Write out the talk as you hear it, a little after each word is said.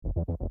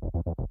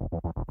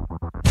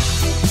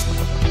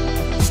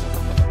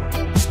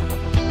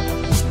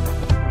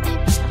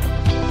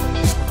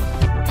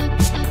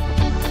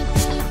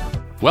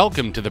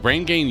Welcome to the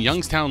Brain Gain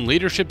Youngstown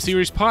Leadership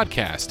Series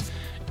podcast.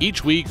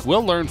 Each week,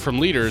 we'll learn from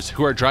leaders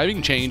who are driving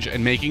change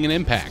and making an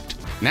impact.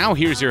 Now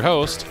here's your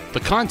host, the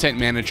content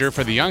manager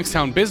for the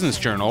Youngstown Business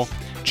Journal,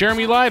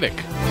 Jeremy Leidick.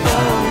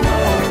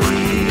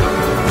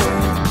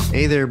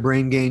 Hey there,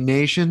 Brain Gain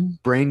Nation,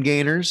 Brain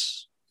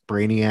Gainers,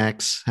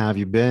 Brainiacs, how have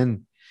you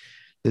been?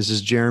 This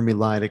is Jeremy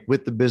Leidick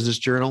with the Business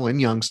Journal in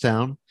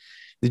Youngstown.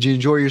 Did you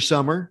enjoy your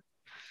summer?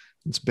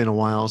 It's been a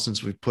while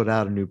since we've put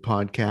out a new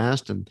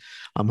podcast, and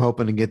I'm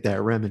hoping to get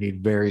that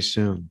remedied very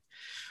soon.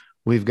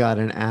 We've got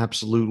an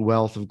absolute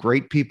wealth of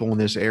great people in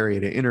this area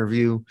to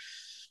interview.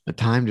 The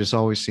time just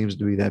always seems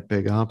to be that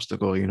big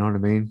obstacle, you know what I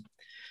mean?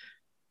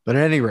 But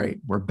at any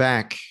rate, we're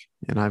back,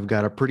 and I've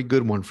got a pretty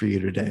good one for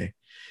you today.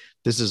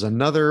 This is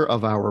another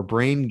of our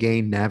Brain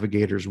Gain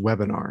Navigators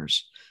webinars.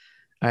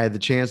 I had the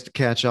chance to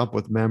catch up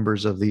with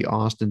members of the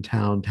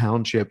Austintown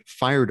Township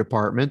Fire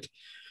Department,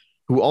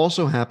 who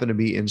also happen to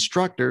be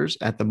instructors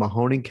at the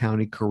Mahoning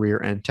County Career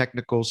and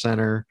Technical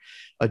Center,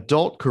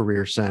 Adult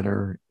Career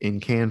Center in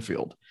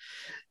Canfield.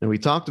 And we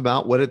talked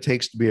about what it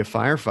takes to be a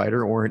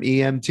firefighter or an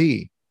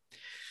EMT.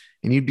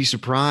 And you'd be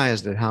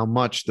surprised at how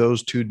much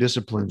those two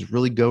disciplines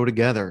really go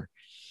together.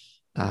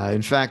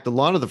 In fact, a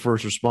lot of the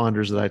first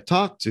responders that I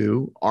talked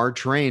to are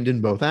trained in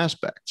both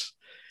aspects.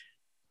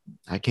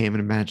 I can't even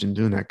imagine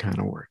doing that kind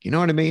of work. You know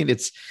what I mean?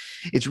 It's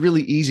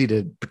really easy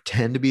to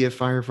pretend to be a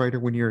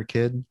firefighter when you're a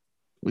kid.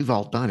 We've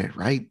all done it,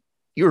 right?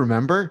 You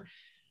remember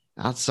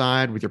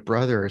outside with your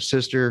brother or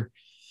sister,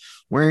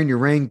 wearing your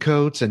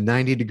raincoats and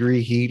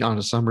 90-degree heat on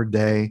a summer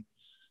day.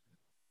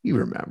 You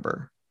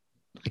remember.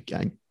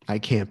 I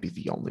can't be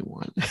the only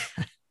one.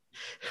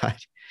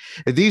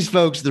 These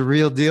folks, the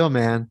real deal,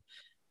 man.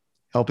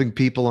 Helping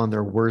people on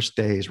their worst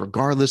days,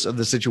 regardless of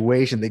the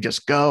situation, they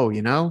just go,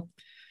 you know?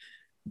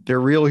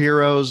 They're real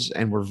heroes,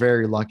 and we're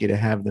very lucky to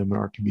have them in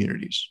our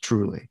communities,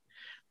 truly.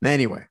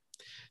 Anyway,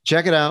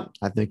 check it out.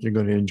 I think you're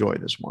going to enjoy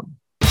this one.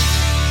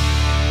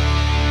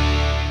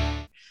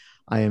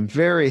 I am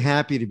very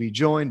happy to be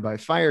joined by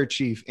Fire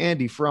Chief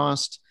Andy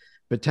Frost,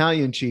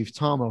 Battalion Chief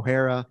Tom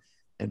O'Hara,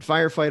 and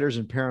firefighters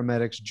and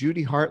paramedics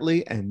Judy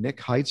Hartley and Nick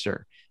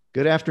Heitzer.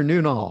 Good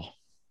afternoon, all.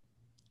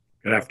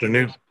 Good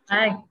afternoon.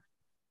 Hi.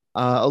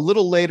 A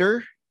little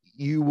later,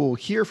 you will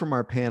hear from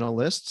our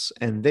panelists,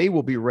 and they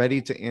will be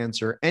ready to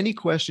answer any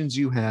questions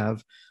you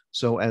have.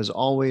 So as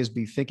always,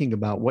 be thinking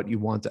about what you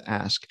want to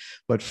ask.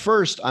 But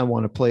first, I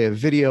want to play a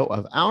video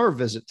of our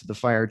visit to the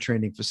fire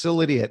training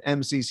facility at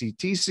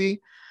MCCTC.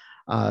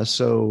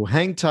 So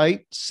hang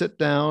tight, sit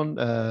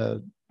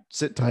down,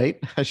 sit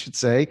tight, I should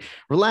say.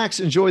 Relax,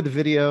 enjoy the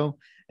video,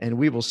 and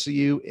we will see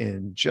you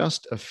in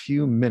just a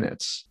few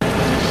minutes.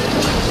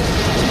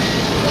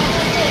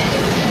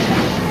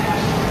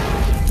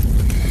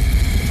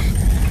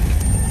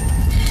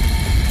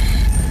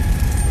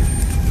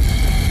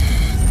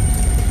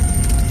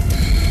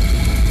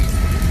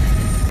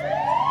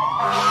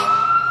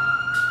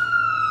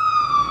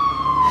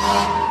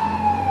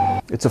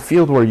 It's a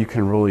field where you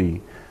can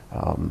really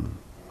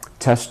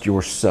test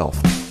yourself.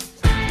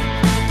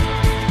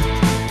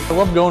 I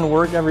love going to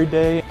work every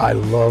day. I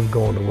love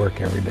going to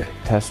work every day.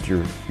 Test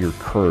your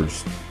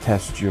courage,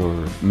 test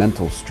your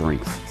mental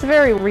strength. It's a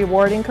very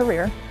rewarding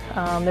career.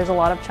 There's a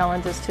lot of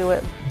challenges to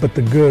it. But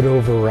the good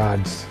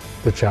overrides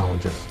the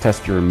challenges.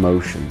 Test your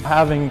emotion.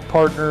 Having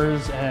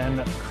partners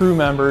and crew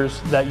members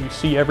that you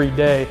see every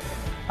day,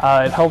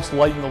 it helps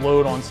lighten the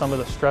load on some of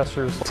the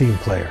stressors. Team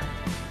player.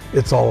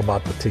 It's all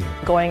about the team.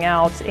 Going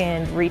out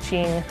and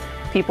reaching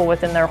people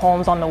within their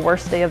homes on the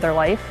worst day of their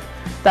life,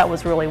 that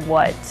was really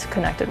what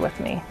connected with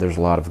me. There's a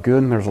lot of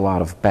good and there's a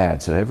lot of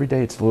bad, so every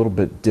day it's a little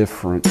bit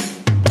different.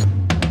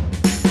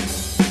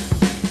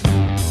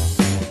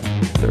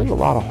 There's a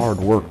lot of hard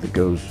work that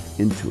goes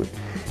into it.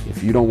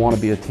 If you don't want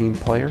to be a team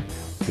player,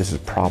 this is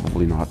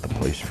probably not the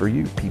place for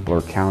you. People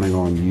are counting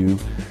on you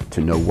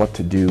to know what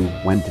to do,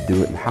 when to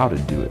do it, and how to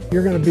do it.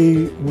 You're going to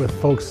be with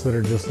folks that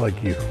are just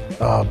like you.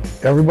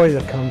 Everybody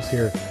that comes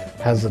here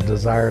has a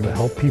desire to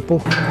help people.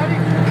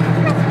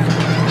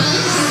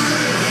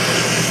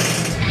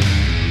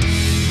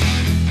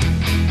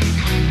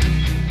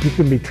 You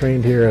can be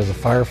trained here as a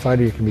firefighter.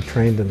 You can be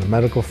trained in the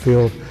medical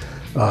field.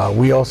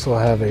 We also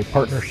have a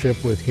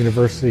partnership with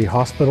university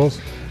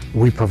hospitals.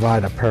 We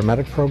provide a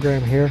paramedic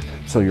program here.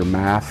 So your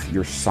math,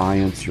 your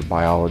science, your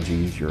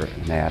biologies, your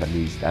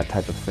anatomies, that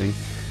type of thing.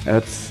 And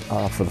it's,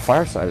 for the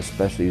fire side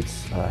especially,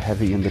 it's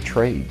heavy in the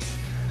trades.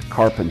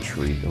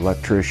 Carpentry,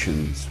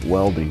 electricians,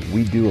 welding.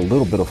 We do a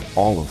little bit of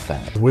all of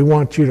that. We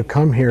want you to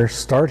come here,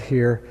 start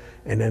here,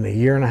 and in 1.5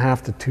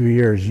 years to 2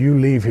 years, you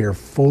leave here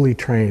fully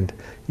trained.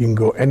 You can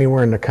go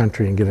anywhere in the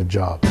country and get a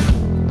job.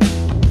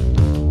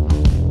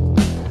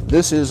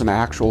 This is an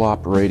actual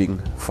operating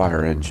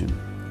fire engine.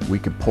 We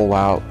could pull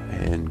out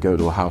and go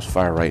to a house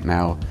fire right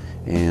now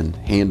and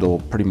handle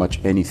pretty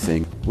much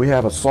anything. We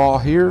have a saw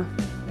here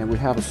and we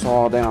have a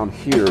saw down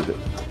here.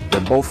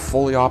 They're both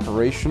fully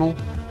operational.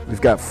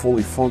 We've got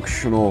fully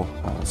functional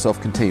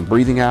self-contained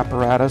breathing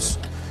apparatus.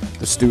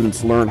 The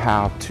students learn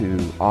how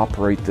to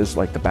operate this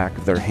like the back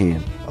of their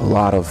hand. A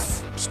lot of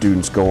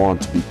students go on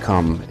to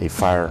become a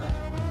fire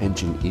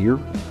engineer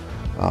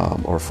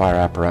or fire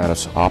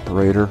apparatus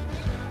operator.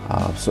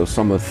 So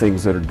some of the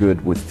things that are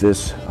good with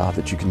this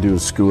that you can do in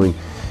schooling,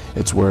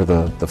 it's where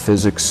the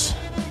physics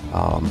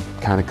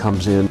kind of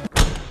comes in.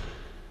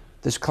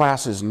 This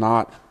class is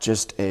not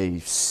just a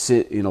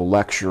sit in a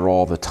lecture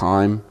all the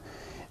time.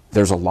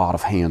 There's a lot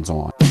of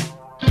hands-on.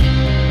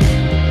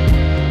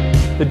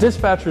 The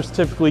dispatchers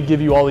typically give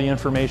you all the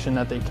information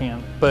that they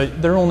can,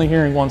 but they're only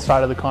hearing one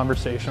side of the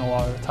conversation a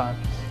lot of the time.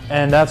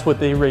 And that's what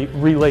they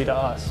relay to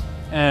us.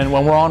 And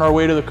when we're on our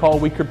way to the call,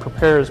 we could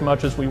prepare as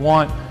much as we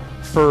want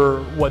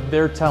for what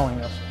they're telling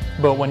us.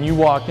 But when you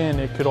walk in,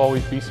 it could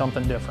always be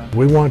something different.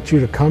 We want you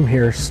to come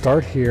here,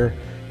 start here,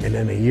 and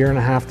in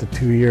 1.5 to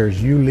 2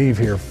 years, you leave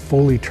here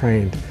fully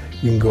trained.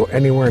 You can go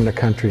anywhere in the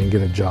country and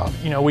get a job.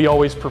 You know, we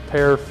always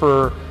prepare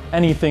for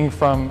anything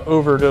from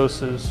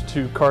overdoses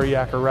to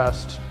cardiac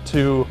arrest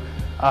to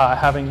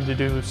having to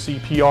do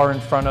CPR in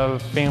front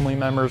of family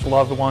members,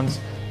 loved ones.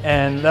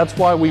 And that's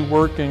why we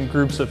work in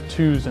groups of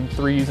 2s and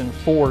 3s and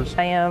 4s.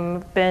 I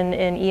have been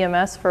in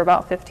EMS for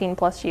about 15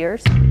 plus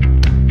years.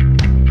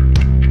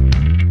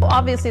 Well,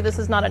 obviously this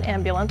is not an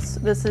ambulance.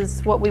 This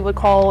is what we would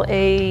call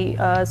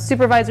a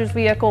supervisor's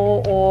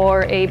vehicle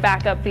or a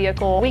backup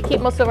vehicle. We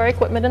keep most of our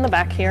equipment in the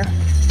back here.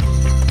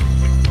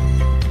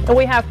 And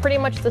we have pretty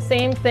much the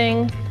same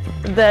thing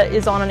that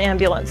is on an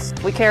ambulance.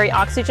 We carry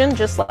oxygen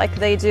just like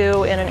they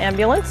do in an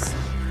ambulance.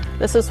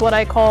 This is what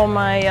I call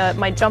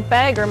my jump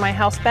bag or my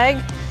house bag.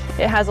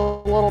 It has a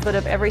little bit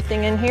of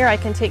everything in here. I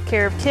can take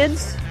care of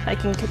kids. I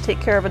can take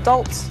care of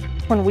adults.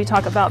 When we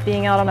talk about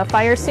being out on a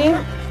fire scene,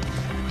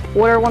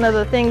 what are one of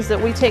the things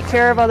that we take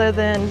care of other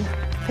than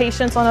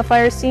patients on a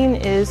fire scene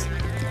is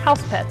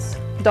house pets,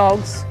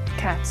 dogs,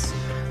 cats.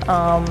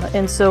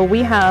 And so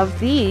we have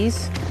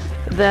these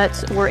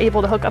that we're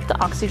able to hook up to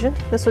oxygen.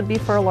 This would be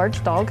for a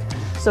large dog.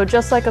 So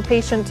just like a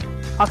patient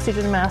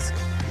oxygen mask,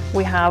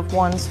 we have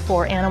ones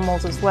for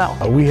animals as well.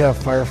 We have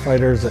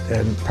firefighters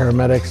and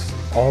paramedics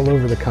all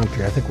over the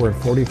country. I think we're in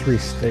 43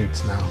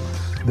 states now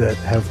that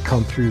have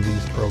come through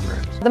these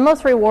programs. The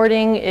most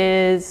rewarding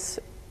is,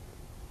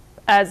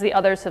 as the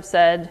others have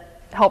said,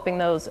 helping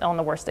those on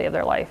the worst day of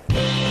their life.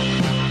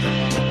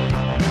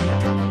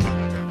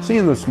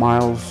 Seeing the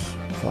smiles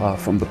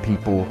from the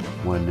people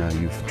when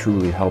you've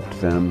truly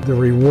helped them. The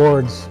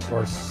rewards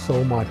are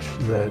so much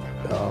that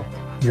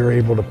you're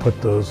able to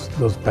put those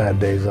bad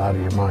days out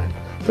of your mind.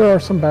 There are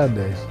some bad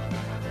days,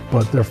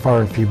 but they're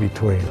far and few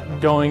between.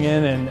 Going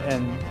in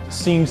and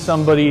seeing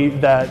somebody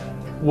that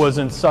was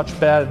in such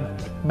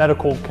bad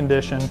medical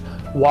condition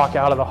walk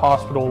out of the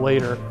hospital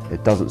later.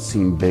 It doesn't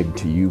seem big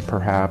to you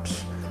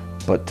perhaps,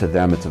 but to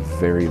them it's a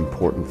very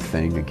important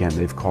thing. Again,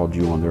 they've called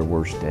you on their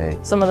worst day.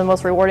 Some of the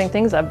most rewarding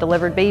things, I've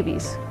delivered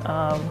babies.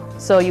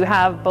 So you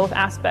have both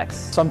aspects.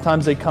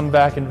 Sometimes they come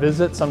back and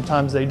visit,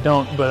 sometimes they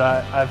don't, but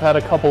I've had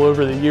a couple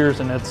over the years,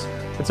 and it's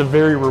a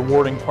very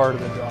rewarding part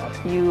of the job.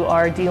 You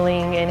are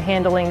dealing and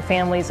handling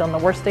families on the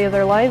worst day of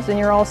their lives, and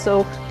you're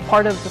also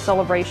part of the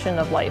celebration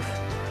of life.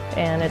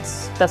 And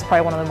that's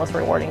probably one of the most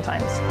rewarding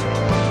times.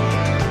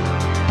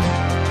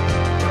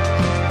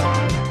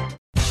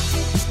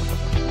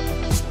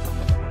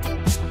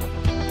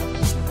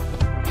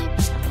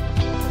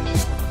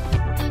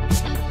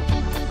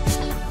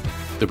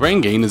 The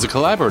Brain Gain is a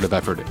collaborative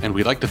effort, and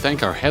we'd like to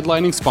thank our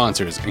headlining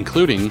sponsors,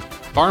 including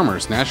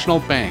Farmers National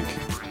Bank,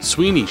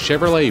 Sweeney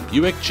Chevrolet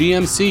Buick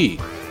GMC,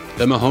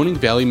 the Mahoning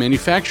Valley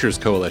Manufacturers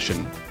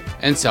Coalition,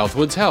 and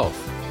Southwoods Health.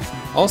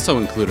 Also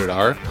included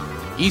are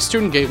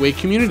Eastern Gateway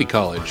Community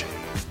College,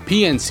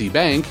 PNC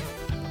Bank,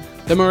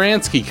 the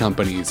Moransky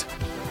Companies,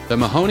 the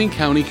Mahoning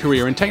County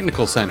Career and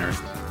Technical Center,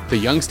 the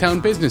Youngstown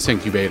Business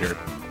Incubator,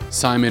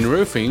 Simon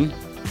Roofing,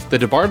 the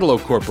DeBartolo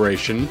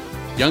Corporation,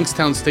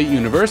 Youngstown State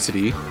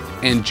University,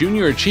 and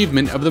Junior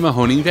Achievement of the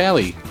Mahoning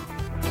Valley.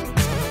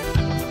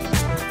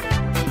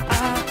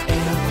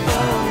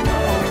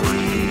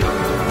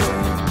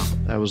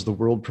 That was the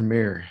world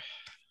premiere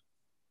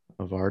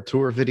of our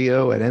tour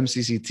video at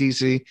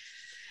MCCTC.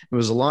 It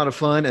was a lot of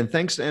fun, and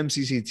thanks to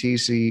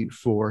MCCTC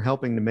for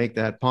helping to make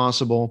that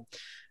possible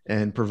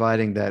and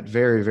providing that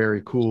very,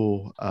 very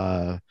cool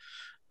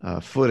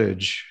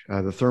footage,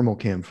 the thermal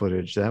cam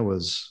footage. That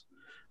was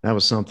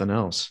something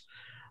else.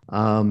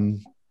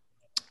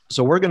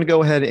 So we're going to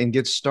go ahead and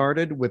get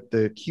started with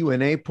the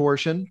Q&A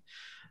portion.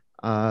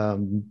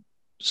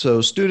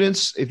 So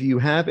students, if you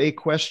have a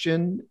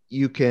question,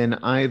 you can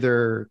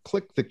either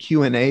click the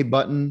Q&A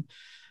button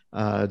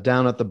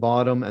down at the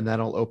bottom, and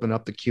that'll open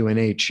up the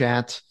Q&A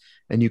chat,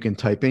 and you can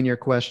type in your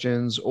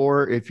questions.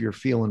 Or if you're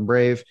feeling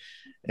brave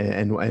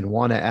and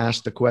want to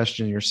ask the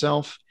question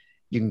yourself,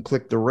 you can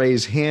click the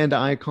raise hand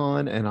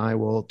icon, and I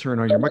will turn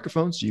on your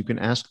microphone so you can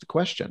ask the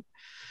question.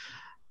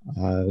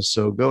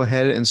 So go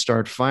ahead and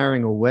start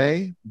firing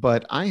away,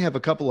 but I have a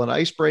couple of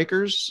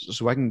icebreakers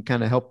so I can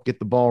kind of help get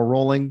the ball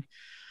rolling.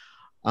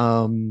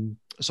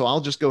 So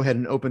I'll just go ahead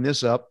and open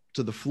this up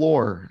to the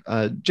floor.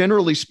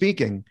 Generally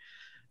speaking,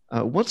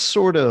 What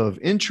sort of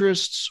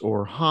interests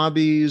or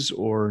hobbies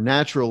or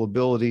natural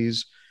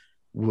abilities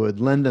would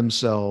lend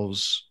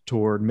themselves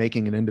toward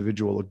making an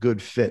individual a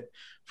good fit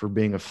for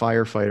being a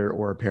firefighter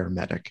or a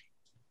paramedic?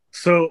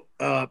 So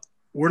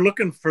we're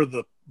looking for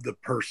the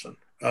person.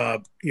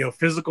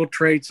 Physical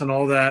traits and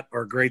all that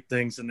are great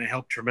things, and they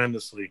help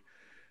tremendously.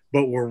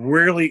 But we're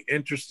really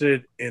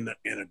interested in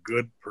a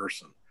good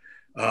person.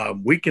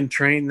 We can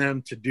train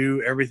them to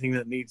do everything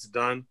that needs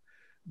done.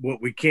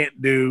 What we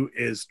can't do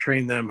is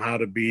train them how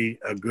to be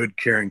a good,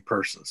 caring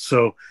person.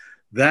 So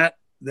that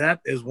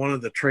is one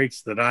of the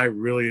traits that I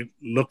really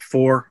look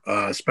for,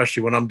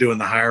 especially when I'm doing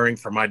the hiring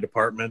for my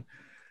department.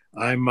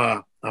 I'm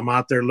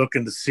out there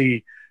looking to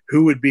see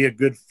who would be a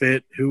good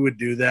fit, who would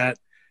do that,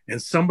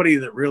 and somebody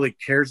that really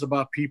cares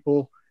about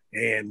people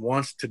and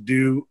wants to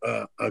do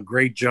a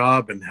great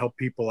job and help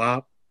people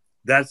out.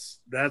 That's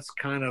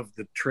kind of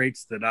the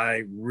traits that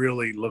I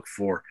really look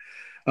for.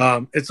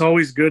 It's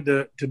always good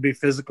to be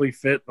physically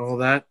fit and all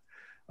that.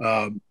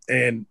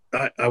 And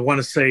I want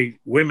to say,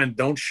 women,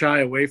 don't shy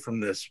away from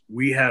this.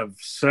 We have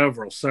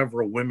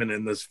several women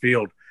in this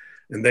field,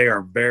 and they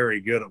are very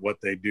good at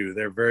what they do.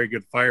 They're very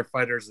good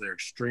firefighters. They're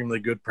extremely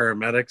good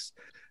paramedics.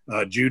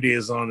 Judy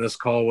is on this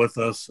call with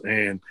us,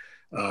 and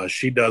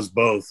she does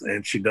both,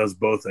 and she does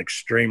both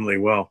extremely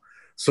well.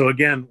 So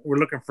again, we're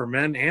looking for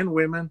men and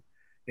women,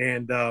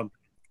 and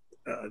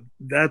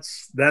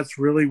that's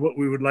really what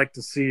we would like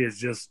to see, is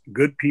just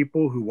good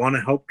people who want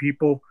to help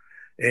people,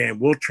 and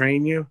we'll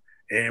train you,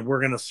 and we're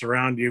going to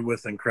surround you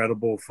with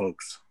incredible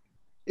folks.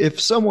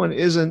 If someone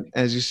isn't,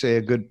 as you say,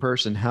 a good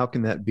person, how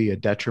can that be a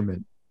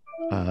detriment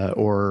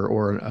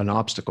or an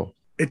obstacle?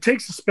 It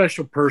takes a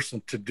special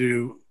person to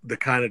do the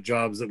kind of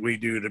jobs that we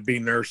do, to be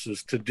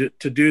nurses, to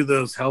do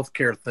those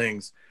healthcare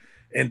things,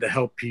 and to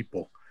help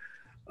people.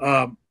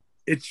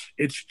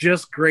 It's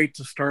just great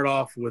to start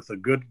off with a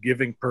good,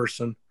 giving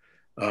person,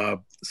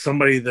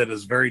 somebody that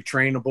is very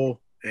trainable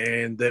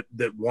and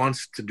that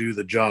wants to do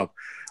the job.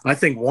 I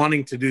think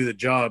wanting to do the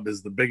job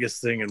is the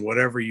biggest thing in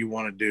whatever you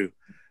want to do.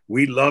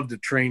 We love to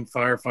train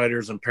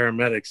firefighters and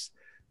paramedics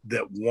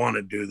that want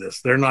to do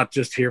this. They're not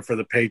just here for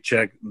the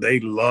paycheck. They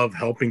love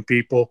helping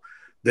people.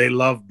 They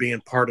love being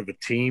part of a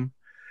team.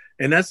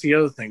 And that's the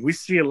other thing. We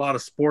see a lot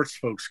of sports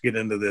folks get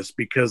into this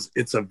because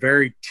it's a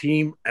very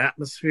team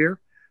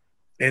atmosphere,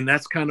 and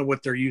that's kind of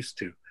what they're used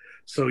to.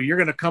 So you're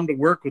going to come to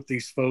work with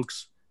these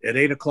folks at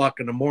 8 o'clock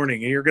in the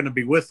morning, and you're going to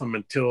be with them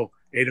until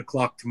 8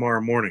 o'clock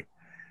tomorrow morning.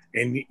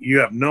 And you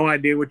have no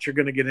idea what you're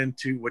going to get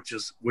into, which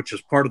is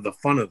part of the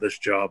fun of this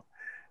job.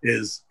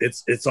 Is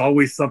it's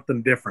always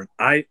something different.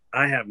 I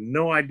have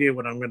no idea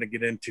what I'm going to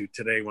get into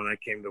today when I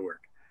came to work.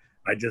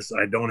 I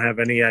don't have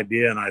any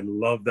idea, and I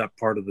love that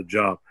part of the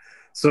job.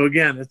 So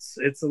again,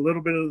 it's a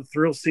little bit of the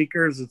thrill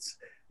seekers.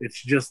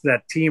 It's just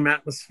that team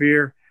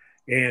atmosphere,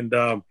 and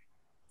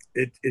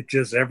it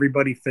just,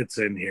 everybody fits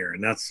in here,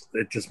 and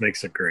it just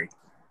makes it great.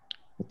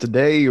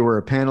 Today you were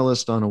a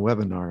panelist on a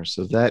webinar,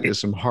 so that is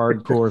some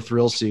hardcore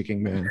thrill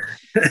seeking, man.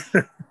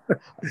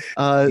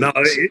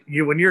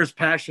 When you're as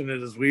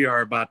passionate as we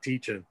are about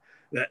teaching,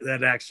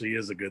 that actually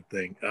is a good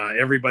thing.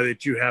 Everybody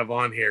that you have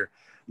on here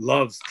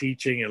loves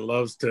teaching and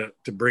loves to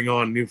bring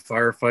on new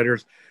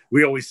firefighters.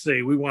 We always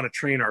say we want to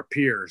train our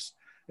peers,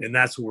 and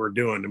that's what we're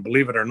doing. And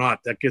believe it or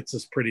not, that gets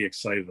us pretty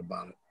excited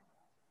about it.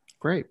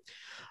 Great.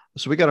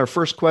 So we got our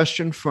first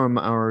question from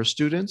our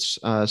students.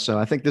 So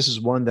I think this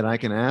is one that I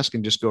can ask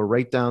and just go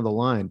right down the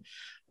line.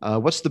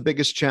 What's the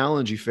biggest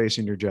challenge you face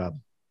in your job?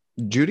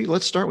 Judy,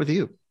 let's start with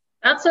you.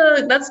 That's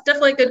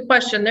definitely a good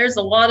question. There's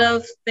a lot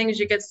of things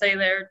you could say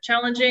there.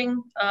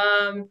 Challenging.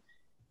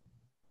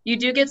 You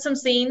do get some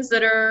scenes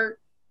that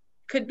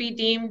could be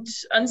deemed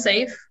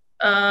unsafe.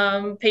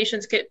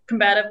 Patients get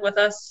combative with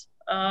us.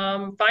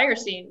 Fire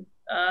scene.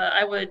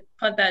 I would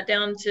punt that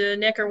down to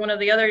Nick or one of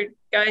the other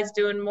guys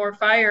doing more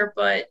fire,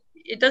 but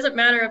it doesn't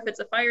matter if it's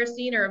a fire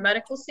scene or a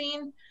medical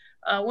scene.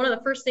 One of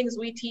the first things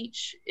we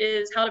teach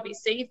is how to be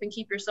safe and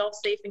keep yourself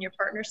safe and your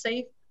partner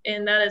safe.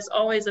 And that is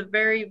always a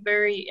very,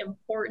 very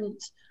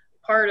important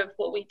part of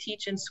what we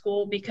teach in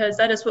school, because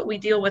that is what we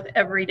deal with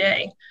every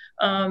day,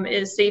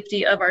 is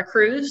safety of our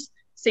crews,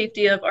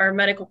 safety of our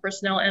medical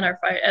personnel and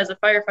as a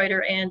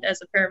firefighter and as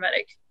a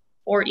paramedic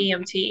or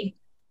EMT,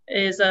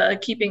 is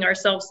keeping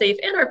ourselves safe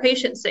and our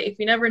patients safe.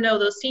 You never know,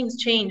 those scenes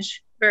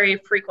change very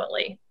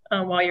frequently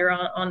while you're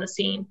on the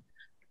scene.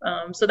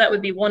 So that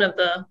would be one of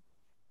the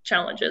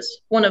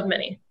challenges, one of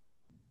many.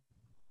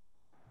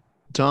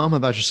 Tom, how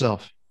about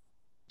yourself?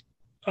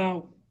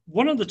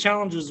 One of the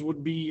challenges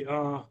would be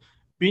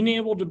being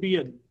able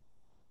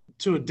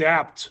to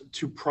adapt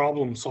to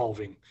problem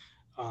solving.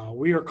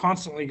 We are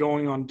constantly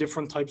going on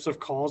different types of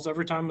calls.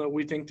 Every time that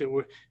we think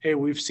that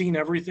we've seen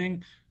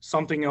everything,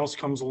 something else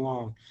comes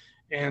along.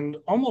 And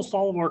almost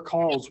all of our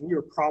calls, we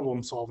are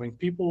problem solving.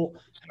 People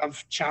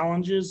have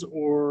challenges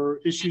or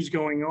issues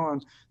going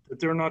on that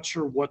they're not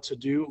sure what to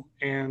do,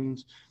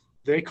 and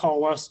they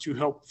call us to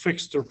help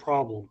fix their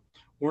problem.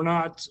 We're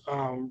not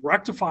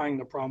rectifying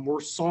the problem.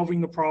 We're solving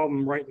the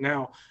problem right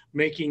now,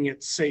 making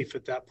it safe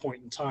at that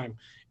point in time.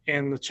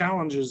 And the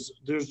challenge is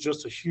there's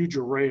just a huge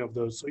array of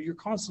those. So you're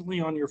constantly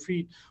on your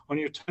feet, on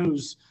your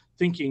toes,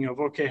 thinking of,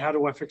 okay, how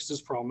do I fix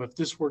this problem? If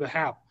this were to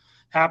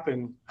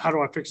happen, how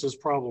do I fix this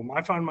problem?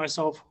 I find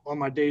myself on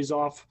my days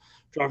off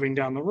driving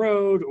down the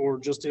road or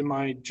just in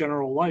my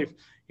general life,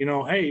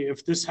 hey,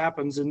 if this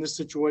happens in this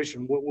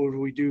situation, what would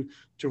we do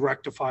to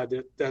rectify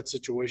that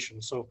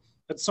situation? So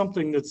that's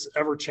something that's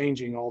ever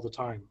changing all the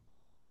time.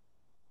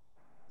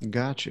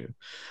 Got you.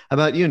 How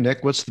about you,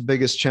 Nick? What's the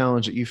biggest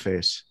challenge that you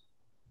face?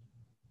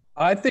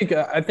 I think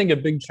a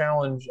big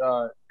challenge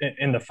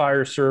in the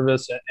fire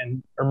service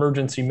and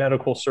emergency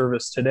medical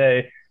service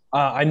today.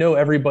 I know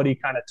everybody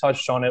kind of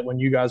touched on it when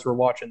you guys were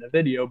watching the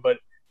video, but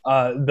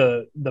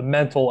the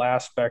mental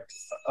aspect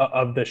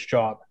of this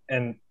job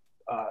and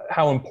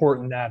how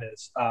important that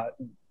is.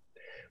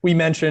 We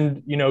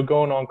mentioned,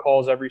 going on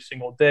calls every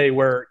single day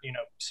where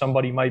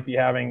somebody might be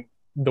having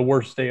the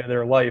worst day of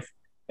their life,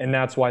 and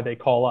that's why they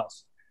call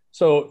us.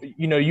 So,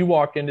 you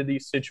walk into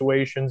these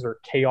situations or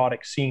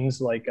chaotic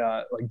scenes like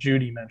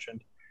Judy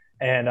mentioned.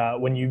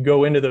 And when you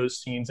go into those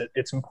scenes,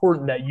 it's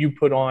important that you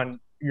put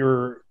on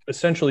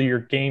essentially your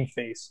game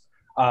face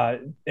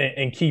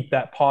and keep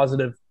that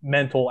positive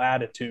mental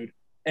attitude.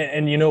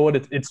 And you know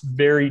what? It's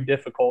very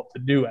difficult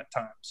to do at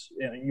times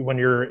when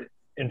you're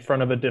in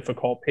front of a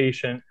difficult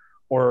patient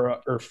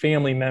or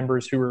family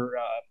members who are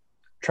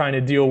trying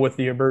to deal with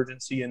the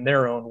emergency in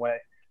their own way.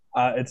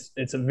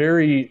 It's a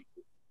very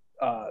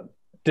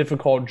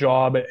difficult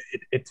job.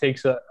 It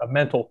takes a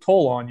mental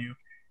toll on you.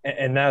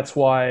 And that's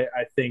why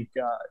I think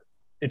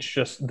it's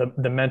just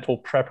the mental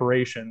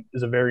preparation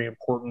is a very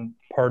important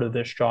part of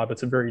this job.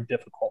 It's a very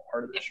difficult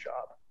part of this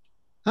job.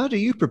 How do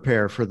you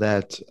prepare for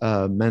that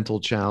mental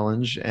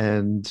challenge?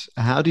 And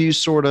how do you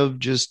sort of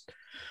just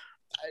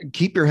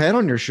keep your head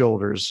on your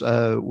shoulders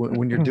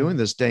when you're doing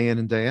this day in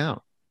and day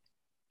out?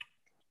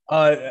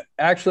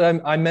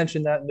 Actually, I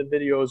mentioned that in the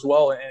video as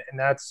well. And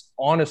that's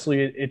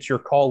honestly, it's your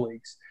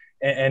colleagues.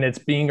 And it's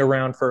being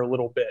around for a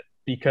little bit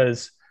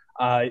because,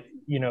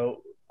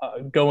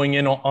 going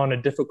in on a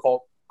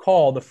difficult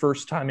call the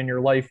first time in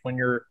your life when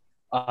you're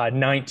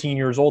 19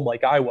 years old,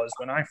 like I was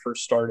when I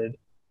first started,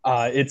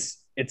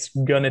 it's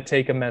going to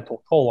take a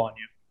mental toll on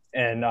you.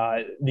 And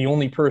the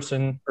only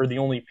person or the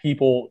only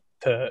people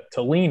to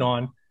lean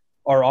on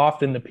are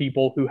often the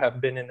people who have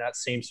been in that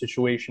same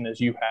situation as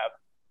you have.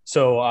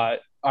 So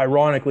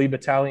ironically,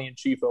 Battalion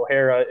Chief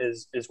O'Hara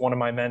is one of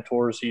my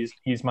mentors.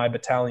 He's my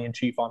battalion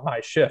chief on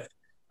my shift.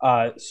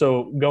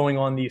 So going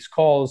on these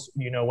calls,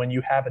 when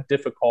you have a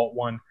difficult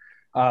one,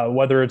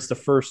 whether it's the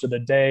first of the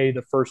day,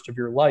 the first of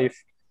your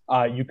life,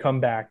 you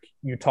come back,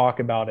 you talk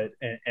about it,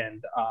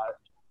 and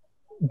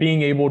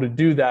being able to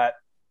do that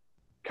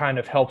kind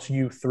of helps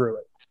you through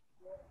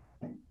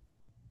it.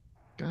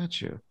 Got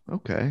you.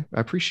 Okay. I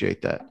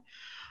appreciate that.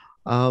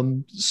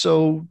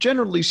 So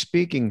generally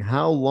speaking,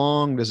 how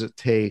long does it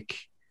take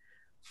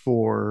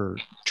for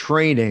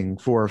training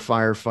for a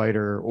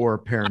firefighter or a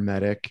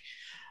paramedic?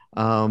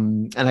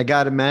 And I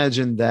got to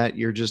imagine that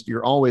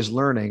you're always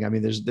learning. I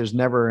mean, there's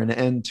never an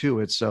end to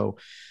it. So,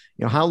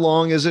 how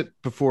long is it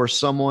before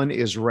someone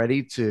is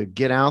ready to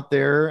get out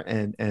there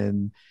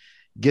and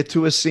get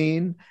to a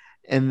scene?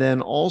 And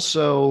then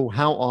also,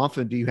 how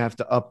often do you have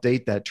to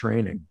update that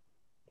training?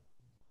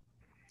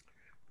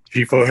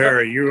 Chief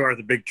O'Hara, you are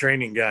the big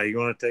training guy. You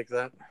want to take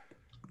that?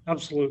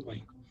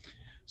 Absolutely.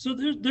 So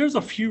there's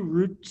a few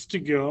routes to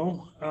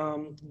go.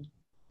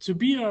 To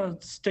be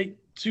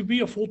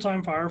a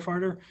full-time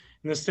firefighter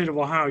in the state of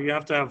Ohio, you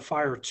have to have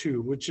Fire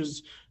 2, which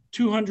is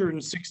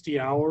 260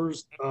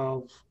 hours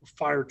of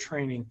fire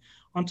training.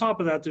 On top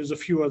of that, there's a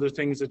few other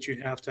things that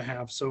you have to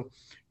have. So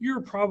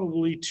you're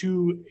probably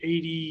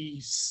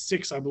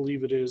 286, I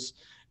believe it is,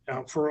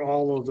 for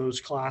all of those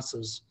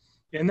classes.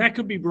 And that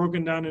could be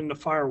broken down into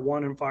Fire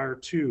 1 and Fire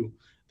 2.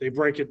 They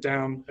break it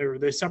down, or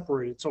they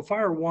separate it. So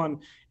Fire 1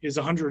 is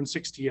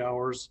 160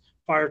 hours.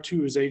 Fire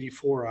 2 is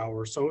 84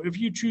 hours. So if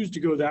you choose to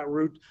go that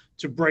route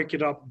to break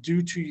it up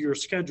due to your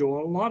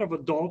schedule, a lot of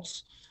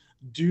adults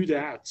do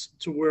that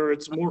to where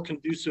it's more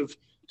conducive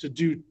to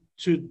do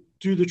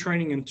the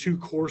training in two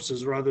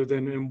courses rather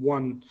than in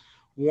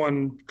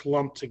one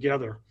clump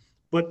together.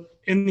 But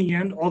in the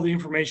end, all the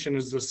information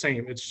is the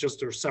same. It's just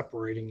they're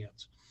separating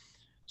it.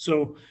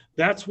 So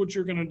that's what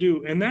you're going to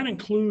do. And that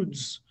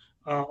includes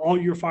all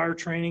your fire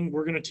training.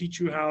 We're going to teach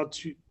you how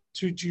to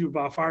teach you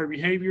about fire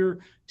behavior,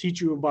 teach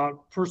you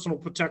about personal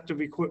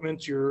protective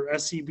equipment, your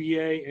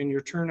SCBA and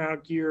your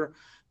turnout gear,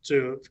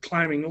 to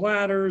climbing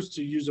ladders,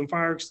 to using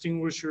fire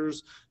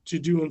extinguishers, to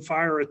doing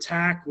fire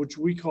attack, which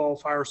we call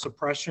fire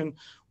suppression.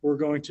 We're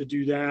going to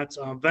do that.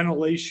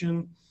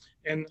 Ventilation.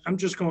 And I'm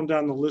just going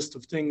down the list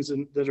of things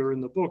that are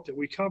in the book that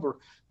we cover.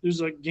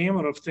 There's a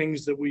gamut of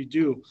things that we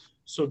do.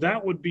 So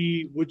that would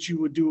be what you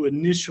would do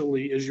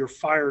initially as your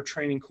fire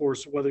training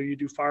course, whether you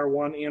do Fire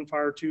 1 and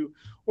Fire 2,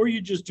 or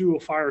you just do a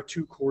Fire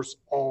 2 course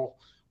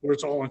where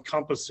it's all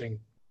encompassing.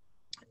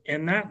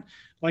 And that,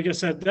 like I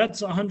said,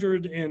 that's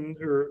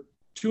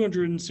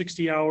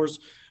 260 hours.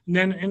 And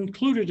then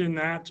included in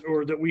that,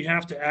 or that we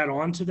have to add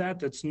on to that,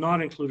 that's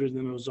not included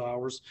in those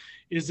hours,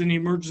 is an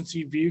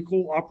emergency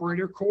vehicle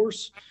operator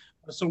course.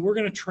 So we're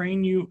going to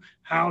train you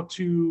how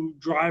to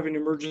drive an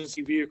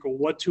emergency vehicle,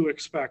 what to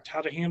expect,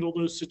 how to handle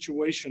those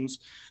situations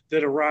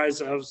that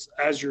arise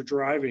as you're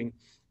driving.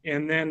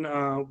 And then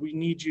we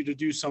need you to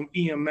do some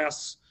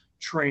EMS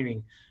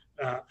training.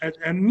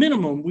 At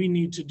minimum, we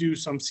need to do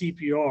some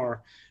CPR,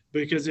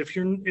 because if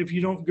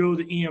you don't go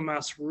the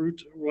EMS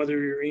route,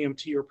 whether you're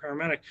EMT or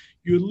paramedic,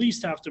 you at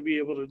least have to be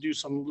able to do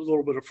some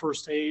little bit of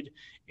first aid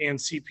and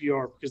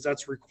CPR, because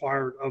that's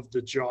required of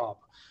the job.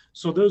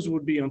 So those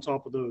would be on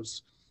top of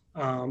those.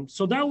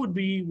 So that would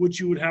be what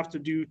you would have to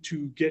do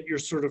to get your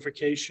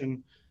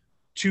certification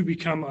to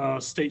become a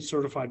state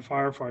certified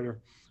firefighter.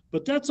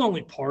 But that's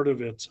only part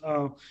of it.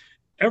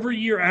 Every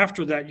year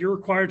after that, you're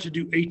required to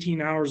do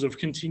 18 hours of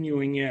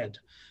continuing ed.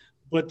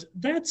 But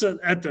that's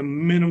at the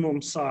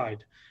minimum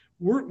side.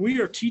 We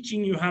are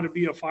teaching you how to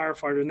be a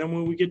firefighter. And then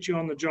when we get you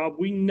on the job,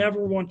 we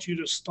never want you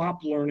to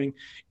stop learning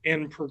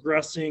and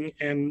progressing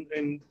and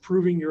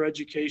improving your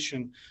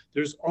education.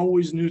 There's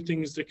always new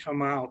things that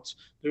come out.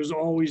 There's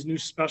always new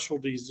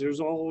specialties.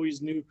 There's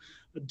always new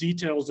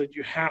details that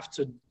you have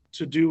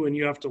to do and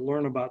you have to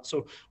learn about.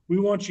 So we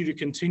want you to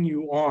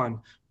continue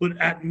on. But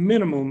at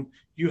minimum,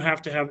 you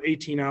have to have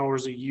 18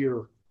 hours a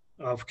year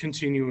of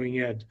continuing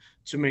ed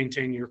to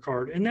maintain your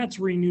card. And that's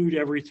renewed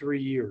every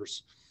 3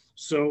 years.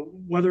 So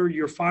whether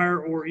you're fire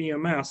or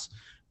EMS,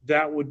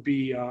 that would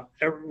be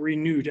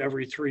renewed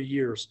every 3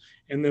 years,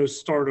 and those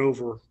start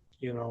over,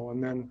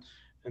 and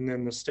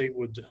then the state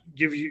would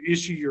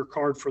issue your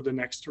card for the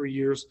next 3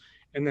 years,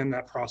 and then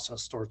that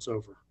process starts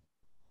over.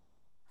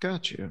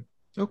 Gotcha.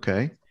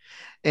 Okay.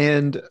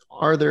 And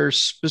are there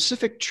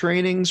specific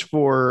trainings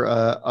for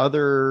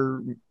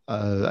other,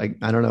 I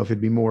don't know if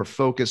it'd be more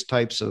focused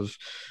types of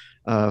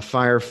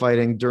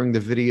firefighting? During the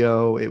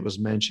video, it was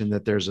mentioned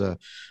that there's a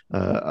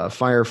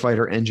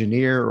firefighter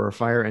engineer or a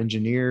fire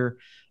engineer,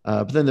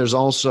 but then there's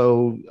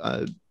also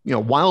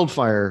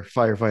wildfire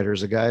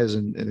firefighters.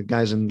 The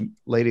guys and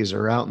ladies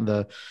are out in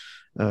the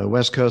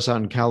West Coast,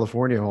 out in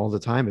California all the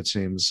time, it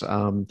seems.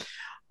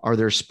 Are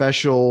there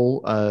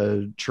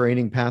special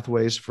training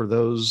pathways for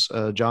those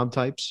job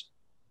types?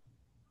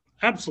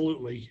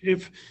 Absolutely.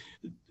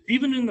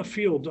 Even in the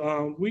field,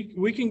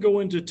 we can go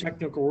into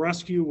technical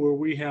rescue, where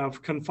we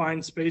have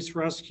confined space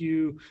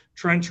rescue,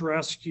 trench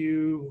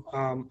rescue,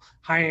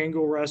 high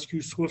angle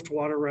rescue, swift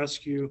water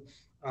rescue.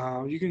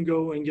 You can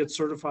go and get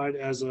certified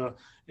as an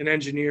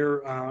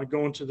engineer,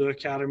 going to the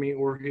academy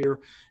or here,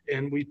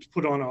 and we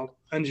put on an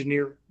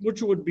engineer,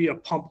 which would be a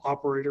pump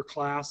operator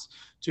class,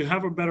 to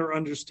have a better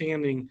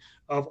understanding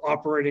of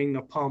operating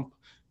the pump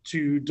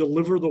to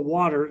deliver the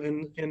water.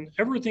 And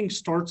everything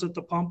starts at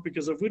the pump,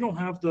 because if we don't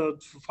have the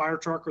fire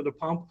truck or the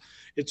pump,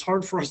 it's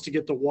hard for us to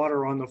get the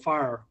water on the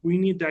fire. We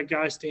need that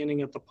guy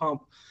standing at the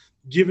pump,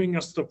 giving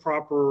us the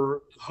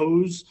proper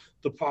hose,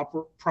 the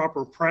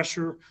proper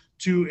pressure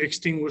to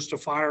extinguish the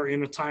fire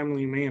in a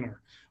timely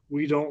manner.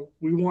 We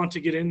want to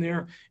get in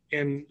there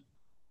and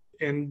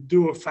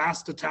do a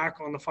fast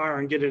attack on the fire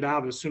and get it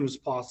out as soon as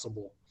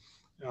possible.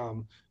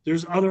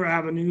 There's other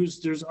avenues.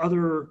 There's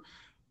other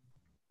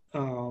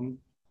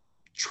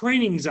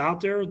trainings out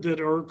there that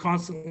are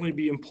constantly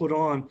being put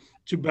on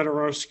to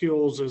better our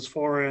skills, as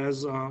far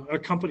as a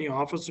company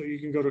officer. You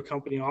can go to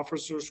company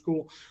officer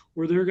school,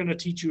 where they're going to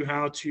teach you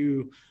how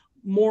to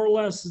more or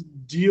less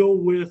deal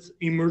with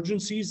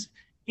emergencies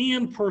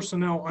and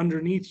personnel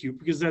underneath you,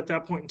 because at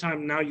that point in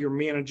time, now you're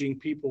managing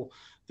people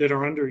that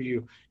are under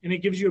you, and it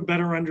gives you a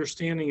better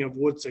understanding of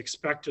what's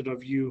expected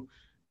of you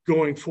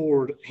going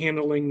forward,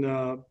 handling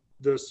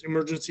this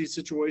emergency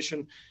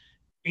situation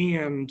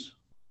and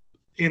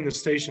in the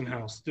station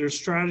house. There's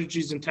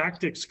strategies and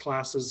tactics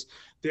classes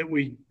that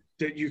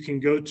you can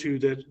go to,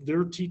 that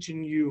they're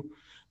teaching you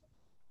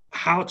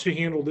how to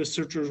handle this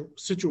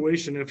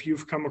situation if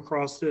you've come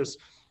across this.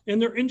 And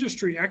they're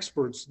industry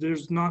experts.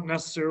 There's not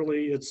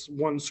necessarily, it's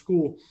one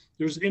school.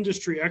 There's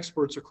industry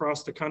experts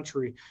across the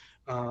country.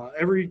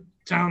 Every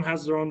town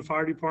has their own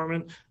fire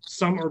department.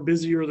 Some are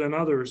busier than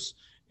others,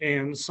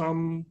 and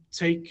some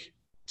take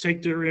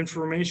their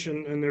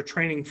information and their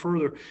training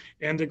further.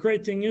 And the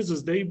great thing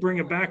is they bring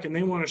it back and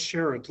they want to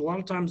share it. A lot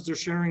of times they're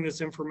sharing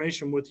this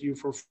information with you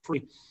for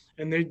free,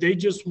 and they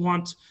just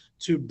want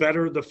to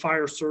better the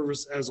fire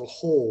service as a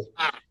whole.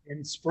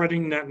 And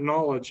spreading that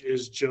knowledge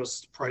is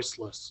just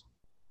priceless.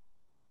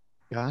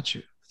 Got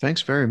you.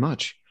 Thanks very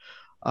much.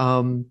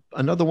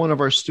 Another one of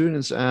our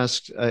students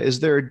asked, is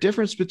there a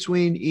difference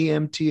between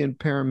EMT and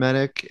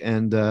paramedic?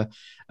 And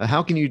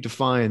how can you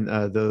define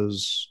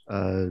those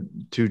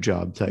two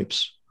job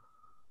types?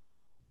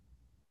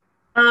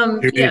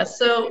 Yeah,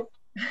 so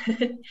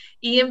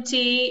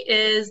EMT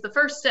is the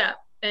first step,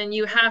 and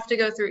you have to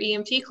go through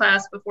EMT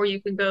class before you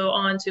can go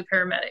on to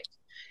paramedic.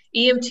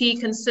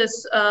 EMT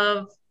consists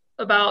of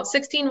about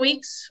 16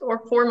 weeks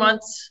or 4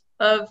 months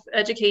of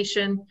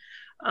education.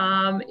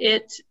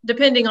 It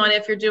depending on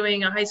if you're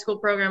doing a high school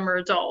program or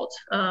adult.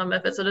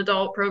 If it's an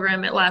adult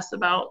program, it lasts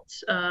about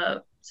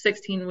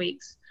 16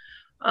 weeks.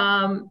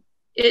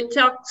 It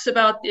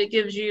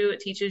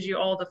teaches you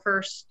all the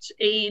first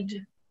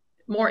aid,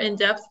 more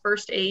in-depth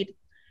first aid,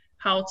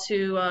 how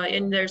to,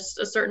 and there's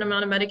a certain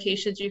amount of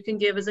medications you can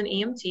give as an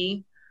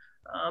EMT,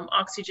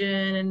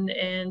 oxygen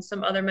and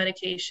some other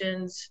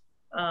medications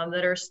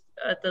that are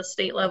at the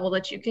state level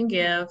that you can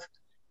give.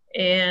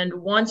 And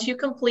once you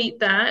complete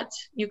that,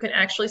 you can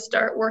actually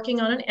start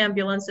working on an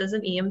ambulance as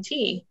an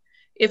EMT.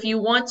 If you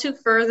want to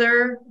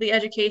further the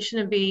education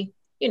and be,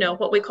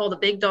 what we call the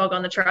big dog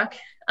on the truck,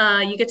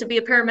 you get to be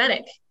a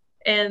paramedic.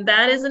 And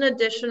that is an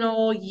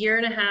additional 1.5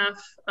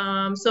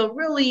 years. So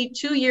really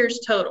 2 years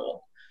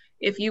total.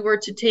 If you were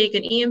to take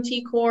an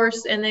EMT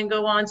course and then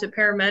go on to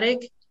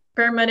paramedic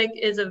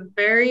is a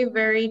very,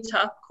 very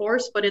tough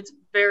course, but it's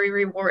very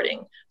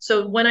rewarding.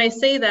 So when I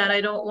say that,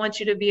 I don't want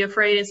you to be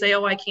afraid and say,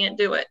 oh, I can't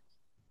do it,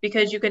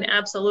 because you can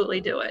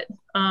absolutely do it.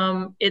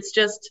 It's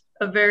just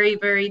a very,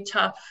 very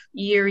tough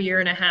 1.5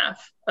 years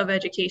of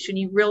education.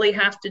 You really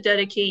have to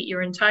dedicate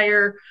your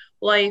entire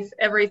life,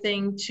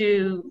 everything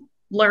to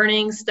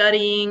learning,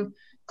 studying,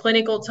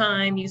 clinical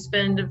time. You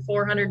spend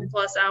 400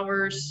 plus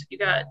hours.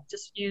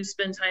 You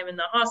spend time in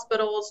the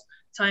hospitals,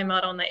 time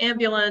out on the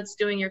ambulance,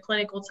 doing your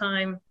clinical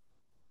time.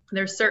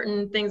 There's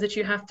certain things that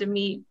you have to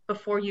meet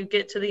before you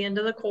get to the end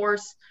of the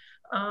course.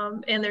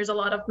 And there's a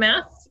lot of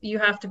math. You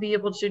have to be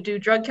able to do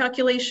drug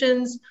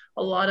calculations,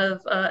 a lot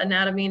of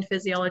anatomy and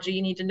physiology.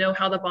 You need to know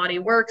how the body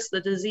works, the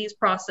disease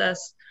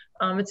process.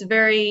 It's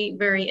very,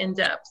 very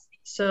in-depth.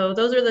 So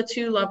those are the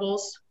 2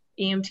 levels,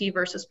 EMT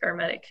versus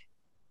paramedic.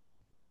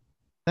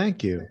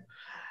 Thank you.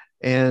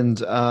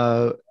 And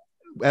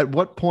at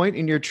what point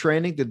in your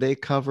training did they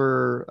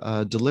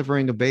cover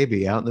delivering a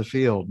baby out in the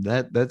field?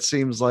 That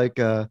seems like,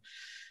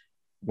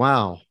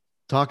 wow,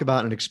 talk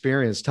about an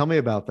experience. Tell me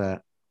about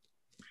that.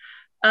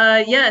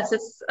 Yes,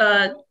 it's,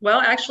 well,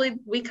 actually,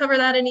 we cover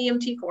that in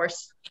EMT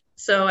course.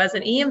 So as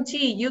an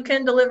EMT, you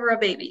can deliver a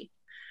baby.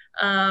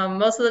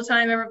 Most of the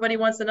time, everybody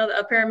wants a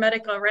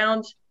paramedic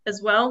around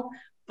as well.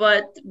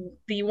 But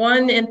the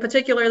one in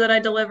particular that I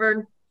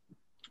delivered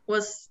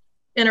was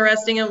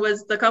interesting. It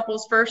was the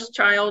couple's first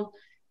child.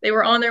 They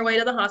were on their way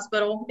to the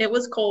hospital. It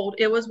was cold.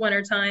 It was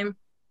wintertime.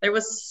 There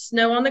was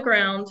snow on the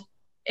ground.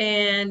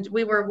 And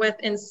we were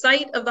within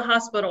sight of the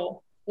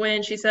hospital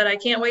when she said, I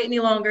can't wait any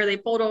longer. They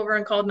pulled over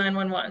and called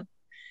 911.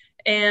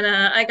 And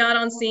I got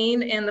on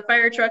scene, and the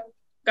fire truck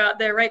got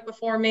there right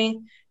before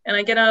me. And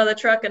I get out of the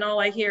truck, and all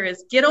I hear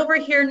is, get over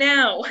here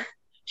now.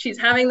 She's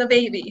having the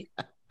baby.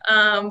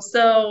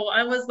 So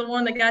I was the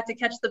one that got to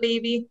catch the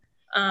baby.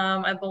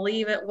 I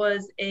believe it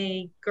was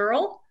a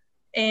girl,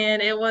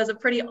 and it was a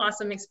pretty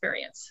awesome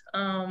experience.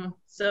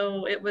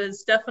 So it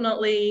was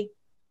definitely,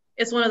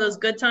 it's one of those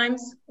good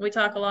times. We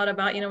talk a lot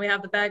about, we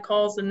have the bad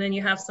calls, and then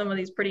you have some of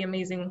these pretty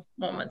amazing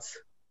moments.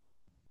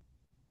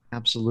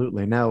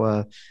 Absolutely.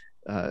 Now,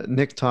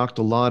 Nick talked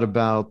a lot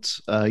about,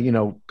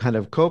 kind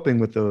of coping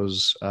with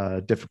those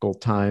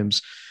difficult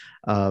times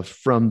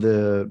from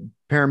the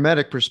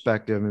paramedic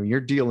perspective. I mean,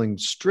 you're dealing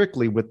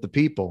strictly with the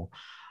people.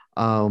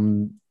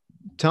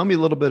 Tell me a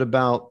little bit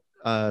about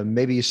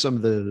maybe some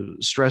of the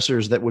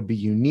stressors that would be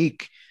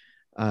unique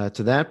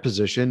to that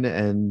position,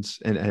 and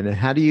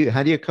how do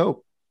you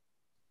cope?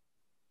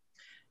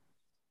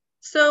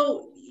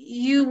 So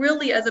you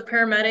really, as a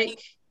paramedic,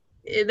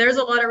 there's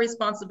a lot of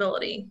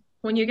responsibility.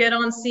 When you get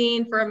on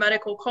scene for a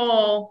medical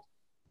call,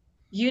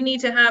 you need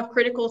to have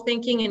critical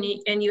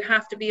thinking, and you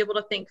have to be able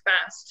to think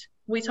fast.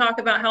 We talk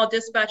about how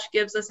dispatch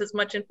gives us as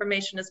much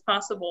information as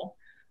possible,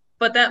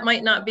 but that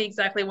might not be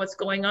exactly what's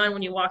going on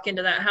when you walk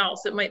into that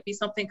house. It might be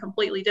something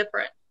completely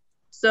different.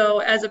 So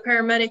as a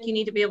paramedic, you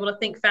need to be able to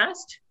think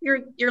fast.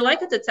 You're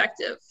like a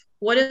detective.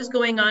 What is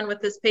going on with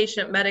this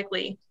patient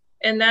medically?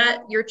 And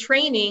that your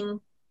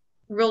training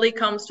really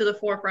comes to the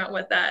forefront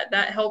with that.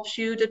 That helps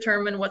you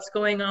determine what's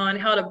going on,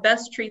 how to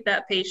best treat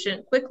that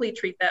patient, quickly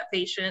treat that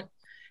patient,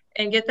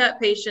 and get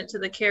that patient to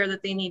the care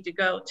that they need to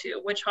go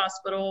to, which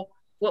hospital,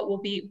 what will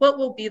be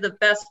the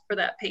best for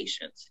that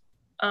patient.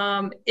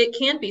 It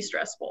can be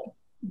stressful,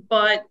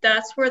 but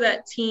that's where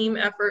that team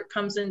effort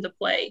comes into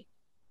play.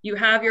 You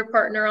have your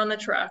partner on the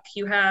truck,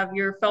 you have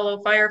your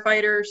fellow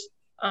firefighters,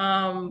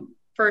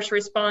 first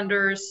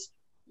responders.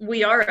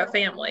 We are a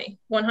family,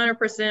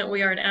 100%.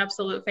 We are an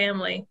absolute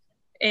family.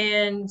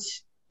 And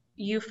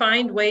you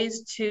find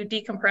ways to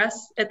decompress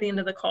at the end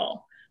of the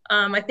call.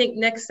 I think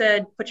Nick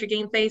said, put your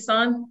game face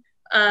on.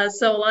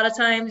 So a lot of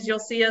times you'll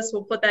see us,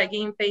 we'll put that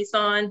game face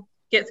on,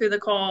 get through the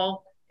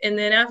call. And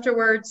then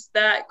afterwards,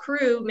 that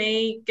crew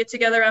may get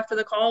together after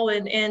the call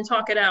and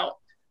talk it out.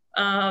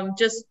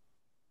 Just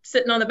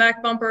sitting on the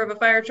back bumper of a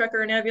fire truck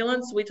or an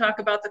ambulance, we talk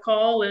about the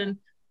call and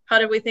how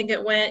did we think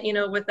it went,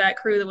 with that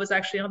crew that was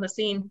actually on the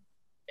scene.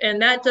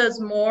 And that does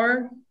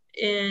more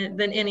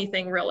than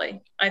anything,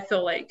 really, I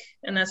feel like.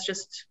 And that's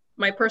just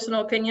my personal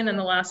opinion in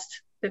the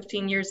last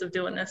 15 years of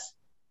doing this.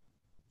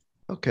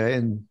 Okay.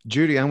 And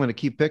Judy, I'm going to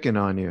keep picking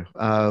on you.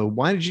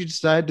 Why did you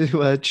decide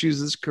to choose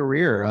this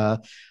career?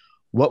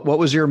 What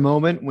was your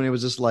moment when it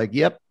was just like,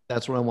 yep,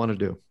 that's what I want to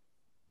do?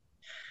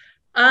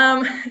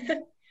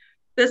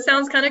 this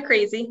sounds kind of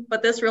crazy,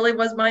 but this really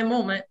was my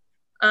moment.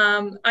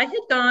 I had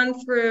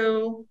gone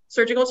through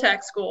surgical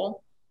tech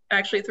school,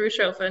 actually through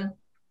Chopin,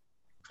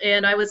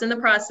 and I was in the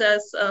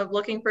process of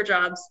looking for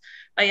jobs.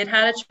 I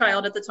had a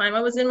child at the time.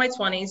 I was in my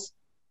 20s,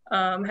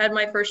 had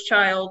my first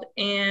child,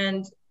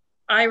 and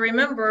I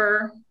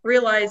remember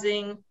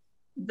realizing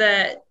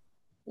that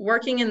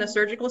working in the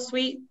surgical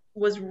suite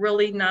was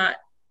really not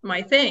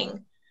my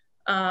thing.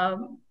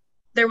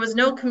 There was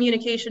no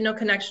communication, no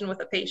connection with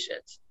the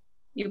patient.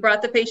 You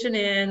brought the patient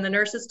in, the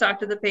nurses talk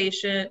to the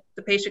patient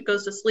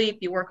goes to sleep,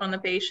 you work on the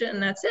patient,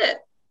 and that's it.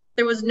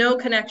 There was no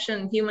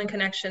connection, human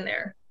connection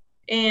there.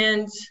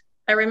 And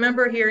I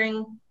remember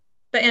hearing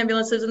the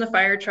ambulances and the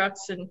fire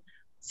trucks, and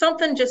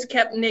something just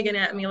kept nigging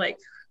at me like,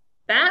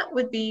 that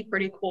would be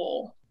pretty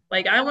cool.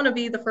 Like, I want to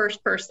be the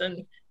first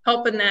person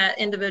helping that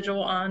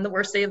individual on the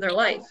worst day of their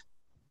life.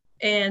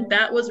 And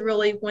that was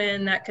really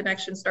when that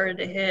connection started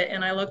to hit.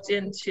 And I looked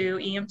into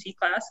EMT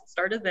class,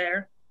 started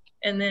there,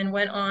 and then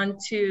went on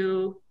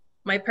to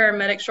my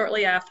paramedic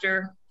shortly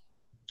after.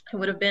 It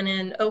would have been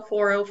in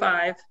 04,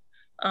 05.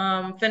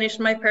 Finished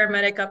my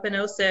paramedic up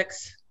in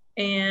 06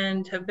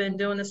 and have been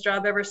doing this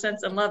job ever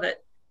since and love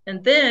it.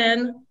 And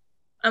then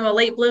I'm a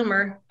late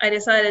bloomer. I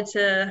decided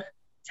to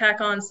tack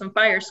on some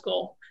fire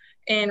school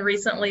and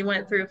recently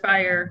went through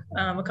fire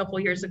a couple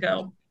years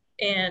ago,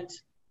 and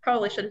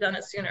probably should have done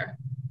it sooner.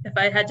 If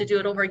I had to do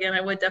it over again,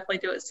 I would definitely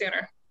do it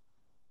sooner.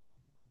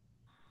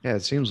 Yeah,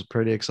 it seems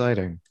pretty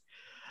exciting.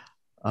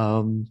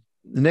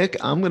 Nick,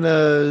 I'm going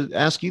to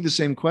ask you the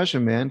same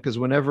question, man, because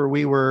whenever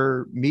we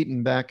were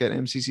meeting back at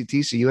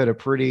MCCTC, you had a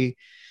pretty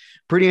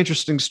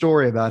interesting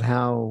story about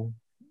how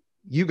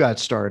you got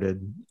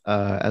started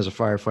as a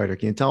firefighter.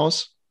 Can you tell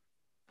us?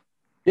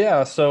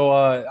 Yeah,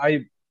 so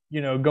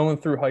going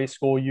through high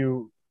school,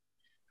 you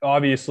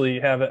obviously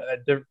have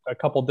a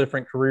couple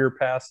different career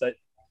paths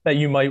that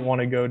you might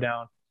want to go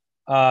down.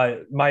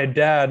 My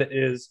dad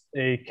is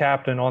a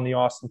captain on the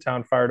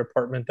Austintown Fire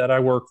Department that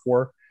I work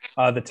for,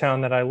 the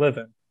town that I live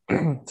in.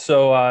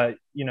 So, I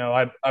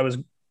was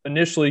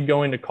initially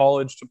going to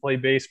college to play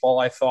baseball,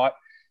 I thought.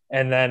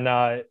 And then,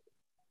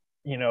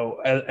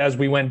 as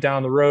we went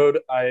down the road,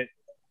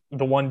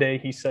 the one day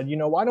he said,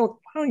 why don't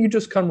you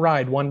just come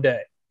ride one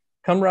day?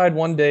 Come ride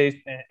one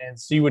day and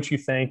see what you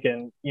think.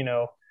 And,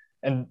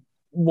 and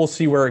we'll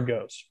see where it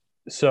goes.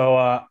 So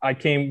I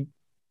came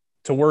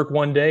to work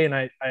one day, and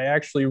I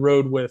actually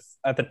rode with,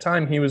 at the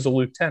time he was a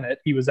lieutenant.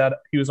 He was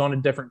on a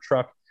different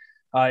truck,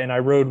 and I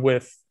rode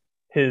with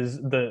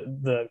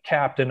the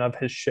captain of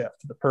his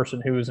shift, the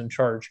person who was in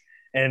charge.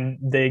 And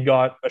they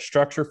got a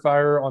structure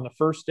fire on the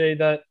first day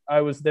that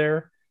I was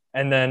there.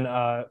 And then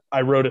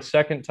I rode a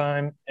second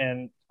time,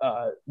 and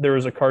there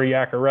was a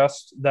cardiac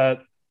arrest that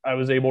I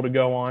was able to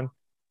go on.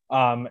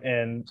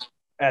 And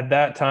at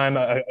that time,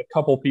 a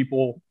couple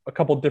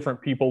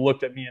different people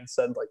looked at me and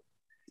said, like,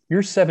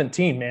 "You're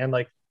 17, man.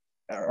 Like,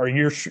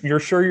 you're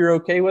sure you're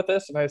okay with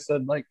this?" And I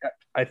said, like,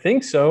 "I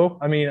think so.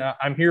 I mean,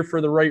 I'm here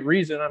for the right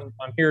reason.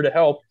 I'm here to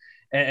help."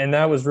 And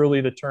that was really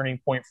the turning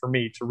point for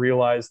me to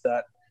realize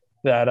that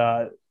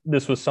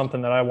this was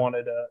something that I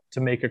wanted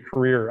to make a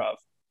career of.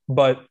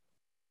 But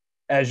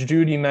as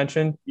Judy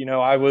mentioned,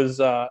 I was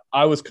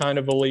kind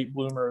of a late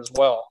bloomer as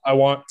well. I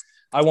want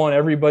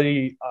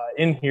everybody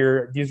in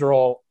here. These are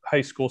all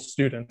high school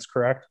students,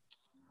 correct?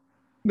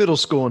 Middle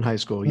school and high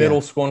school.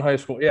 Middle school and high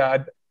school.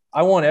 Yeah.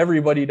 I want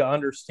everybody to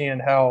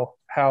understand how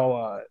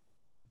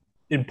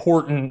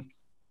important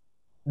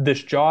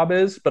this job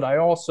is, but I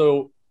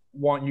also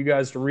want you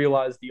guys to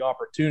realize the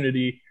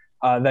opportunity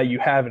that you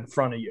have in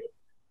front of you.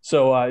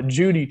 So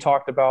Judy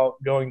talked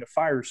about going to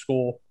fire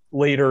school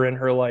later in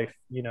her life,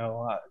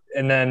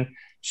 and then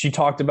she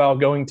talked about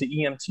going to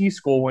EMT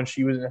school when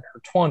she was in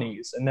her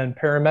 20s, and then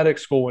paramedic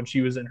school when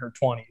she was in her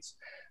 20s.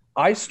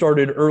 I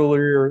started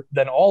earlier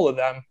than all of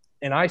them,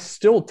 and I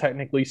still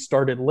technically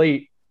started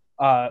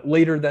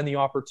later than the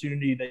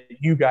opportunity that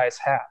you guys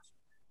have.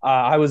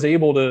 I was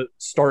able to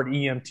start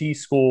EMT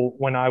school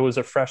when I was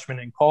a freshman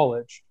in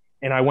college,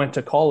 and I went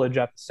to college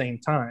at the same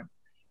time.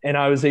 And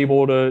I was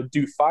able to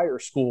do fire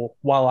school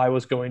while I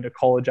was going to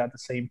college at the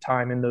same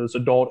time in those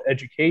adult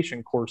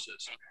education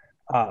courses.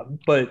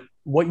 But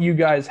what you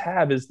guys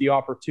have is the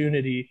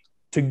opportunity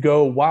to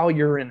go while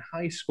you're in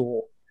high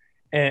school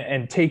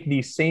and take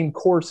these same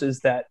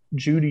courses that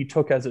Judy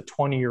took as a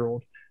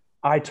 20-year-old,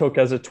 I took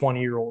as a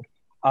 20-year-old.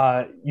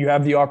 You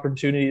have the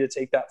opportunity to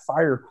take that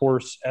fire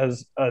course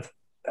as a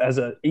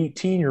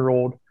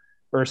 18-year-old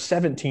or a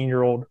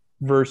 17-year-old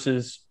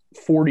versus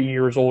 40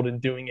 years old and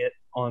doing it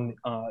on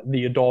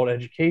the adult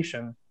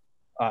education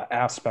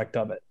aspect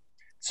of it.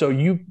 So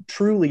you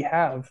truly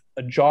have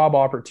a job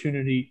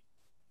opportunity,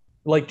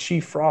 like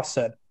Chief Frost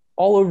said,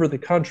 all over the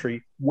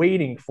country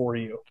waiting for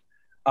you,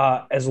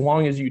 as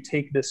long as you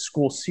take this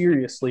school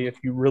seriously if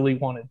you really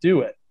want to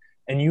do it.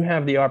 And you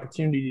have the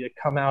opportunity to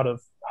come out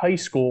of high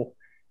school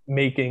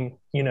making,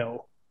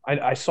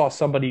 I saw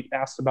somebody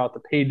asked about the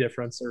pay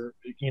difference or,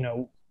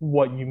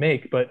 what you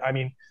make. But I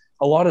mean,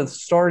 a lot of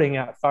starting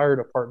at fire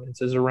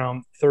departments is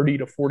around $30,000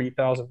 to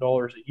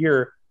 $40,000 a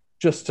year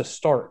just to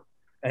start.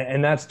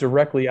 and that's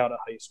directly out of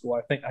high school.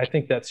 I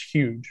think that's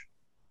huge.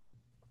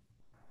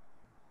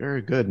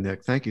 Very good,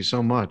 Nick. Thank you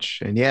so much.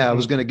 And yeah, I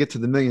was going to get to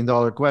the $1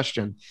 million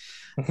question,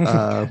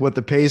 what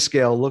the pay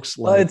scale looks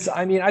like.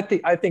 I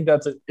think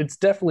it's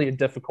definitely a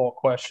difficult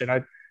question.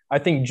 I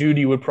think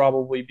Judy would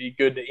probably be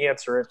good to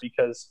answer it,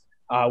 because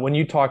when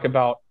you talk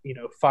about,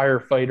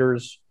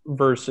 firefighters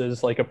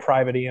versus like a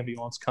private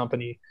ambulance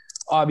company,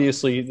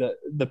 obviously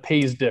the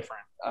pay is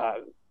different.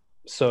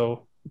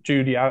 So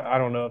Judy, I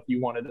don't know if you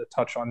wanted to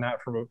touch on that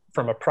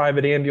from a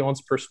private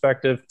ambulance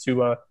perspective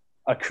to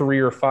a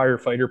career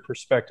firefighter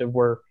perspective,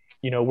 where,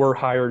 we're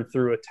hired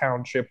through a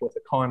township with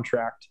a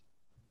contract,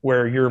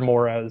 where you're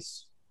more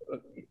as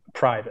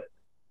private.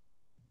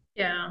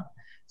 Yeah.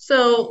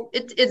 So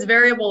it's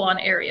variable on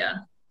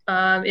area.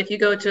 If you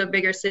go to a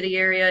bigger city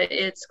area,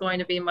 it's going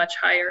to be much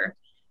higher.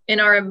 In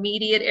our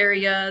immediate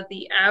area,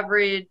 the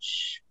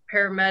average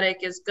paramedic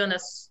is going to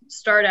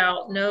start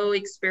out, no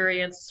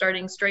experience,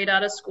 starting straight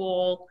out of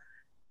school,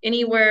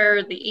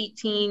 anywhere the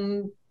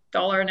 $18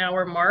 an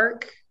hour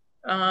mark,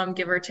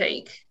 give or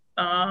take.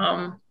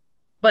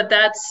 But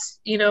that's,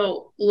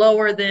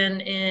 lower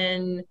than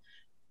in,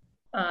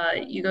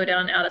 you go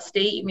down out of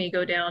state, you may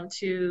go down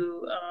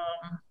to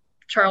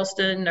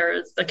Charleston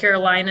or the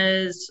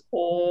Carolinas,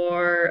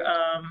 or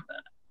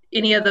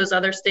any of those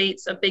other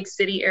states, a big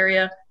city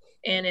area,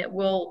 and it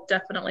will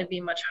definitely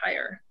be much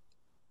higher.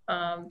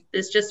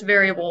 It's just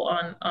variable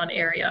on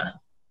area.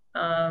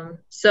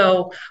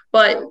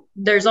 But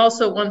there's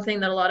also one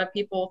thing that a lot of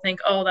people think,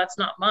 oh, that's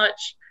not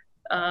much.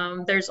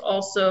 There's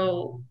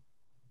also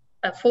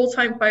a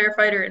full-time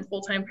firefighter and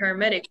full-time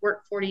paramedic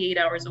work 48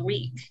 hours a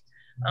week.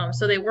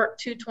 So they work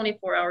 2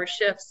 24-hour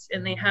shifts,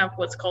 and they have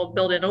what's called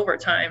built-in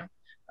overtime.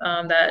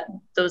 That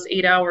those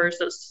 8 hours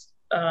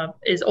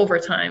is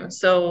overtime.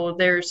 So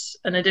there's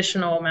an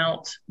additional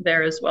amount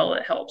there as well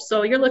that helps.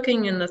 So you're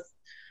looking in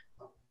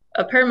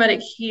a paramedic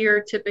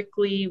here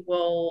typically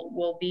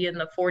will be in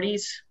the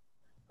 40s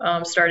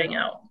starting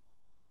out.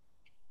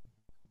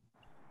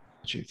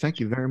 Thank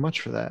you very much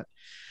for that.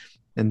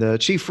 And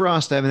Chief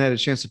Frost, I haven't had a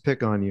chance to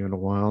pick on you in a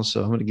while,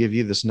 so I'm going to give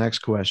you this next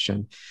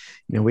question.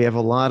 We have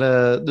there's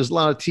a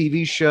lot of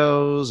TV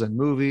shows and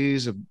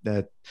movies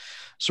that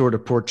sort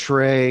of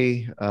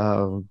portray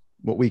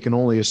what we can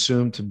only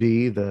assume to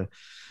be the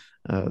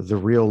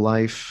real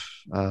life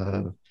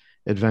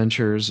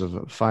adventures of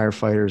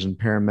firefighters and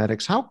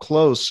paramedics. How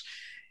close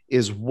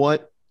is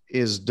what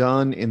is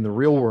done in the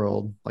real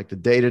world, like the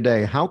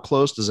day-to-day, how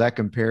close does that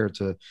compare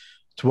to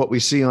what we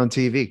see on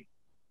TV?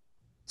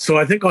 So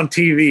I think on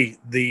TV,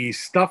 the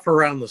stuff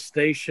around the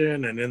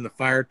station and in the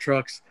fire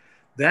trucks,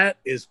 that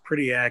is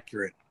pretty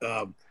accurate.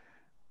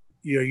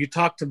 You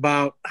talked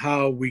about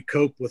how we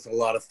cope with a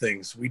lot of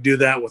things. We do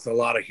that with a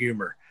lot of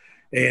humor.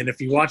 And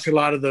if you watch a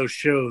lot of those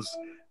shows,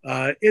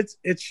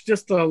 it's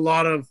just a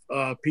lot of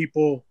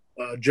people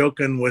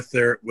joking with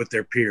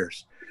their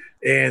peers.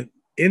 And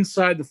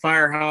inside the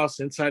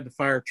firehouse, inside the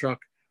fire truck,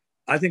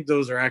 I think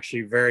those are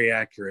actually very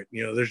accurate.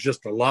 There's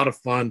just a lot of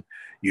fun.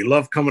 You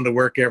love coming to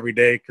work every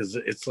day because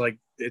it's like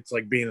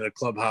being in a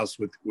clubhouse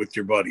with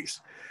your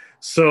buddies.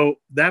 So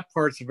that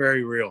part's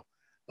very real.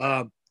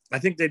 I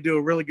think they do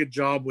a really good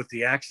job with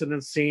the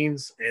accident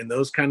scenes and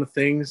those kind of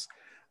things.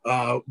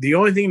 The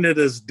only thing that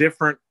is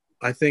different,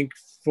 I think,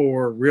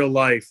 for real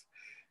life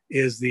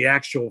is the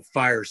actual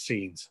fire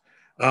scenes.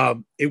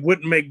 It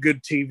wouldn't make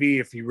good TV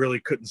if you really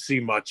couldn't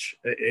see much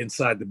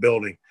inside the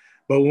building.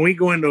 But when we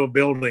go into a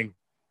building,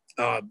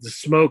 the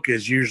smoke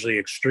is usually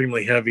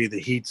extremely heavy. The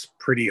heat's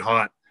pretty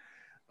hot,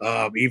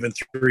 even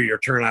through your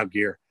turnout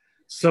gear.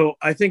 So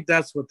I think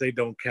that's what they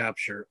don't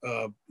capture.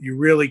 You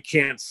really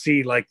can't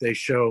see like they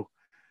show,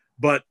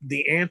 but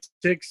the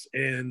antics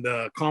and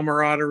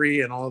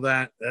camaraderie and all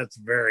that, that's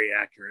very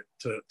accurate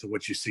to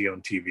what you see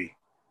on TV.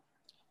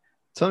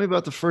 Tell me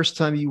about the first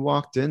time you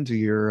walked into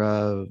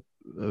your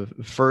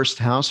first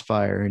house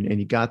fire and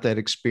you got that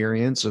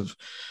experience of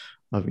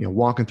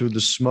walking through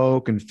the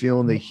smoke and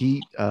feeling the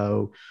heat.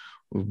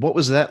 What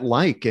was that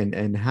like,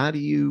 and how do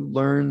you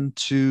learn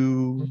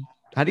to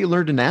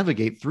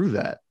navigate through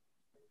that?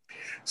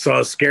 So I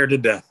was scared to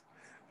death.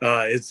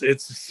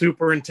 It's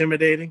super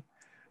intimidating.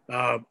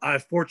 I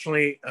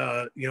fortunately,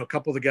 a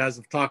couple of the guys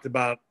have talked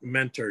about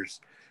mentors,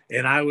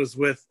 and I was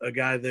with a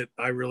guy that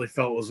I really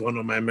felt was one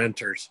of my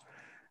mentors,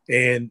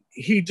 and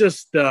he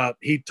just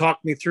he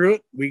talked me through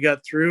it. We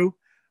got through.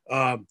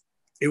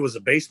 It was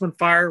a basement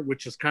fire,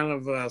 which is kind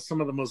of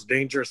some of the most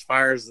dangerous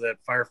fires that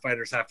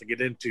firefighters have to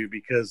get into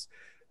because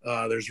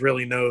there's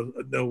really no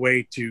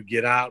way to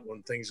get out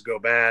when things go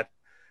bad.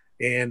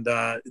 And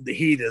the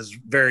heat is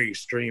very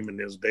extreme in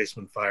those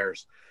basement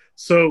fires.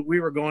 So we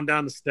were going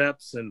down the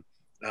steps and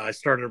I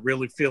started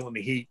really feeling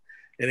the heat.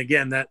 And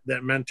again, that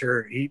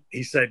mentor,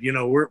 he said,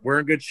 we're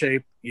in good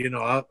shape.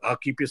 I'll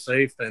keep you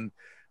safe. And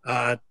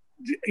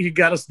he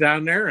got us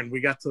down there and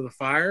we got to the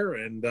fire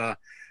and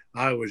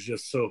I was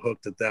just so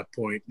hooked at that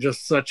point,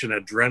 just such an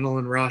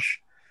adrenaline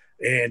rush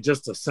and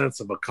just a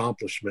sense of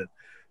accomplishment.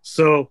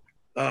 So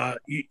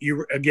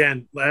you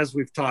again, as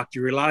we've talked,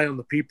 you rely on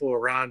the people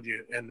around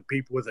you and the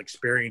people with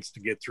experience to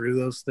get through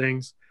those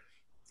things.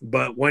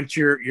 But once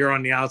you're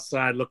on the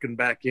outside looking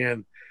back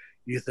in,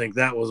 you think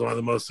that was one of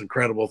the most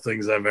incredible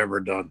things I've ever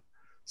done.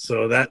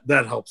 So that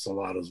helps a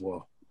lot as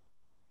well.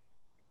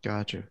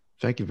 Gotcha.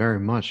 Thank you very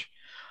much.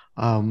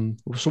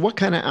 So what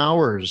kind of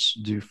hours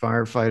do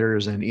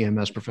firefighters and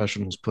EMS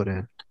professionals put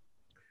in?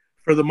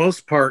 For the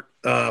most part,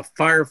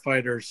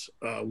 firefighters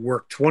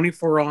work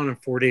 24 on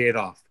and 48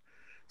 off.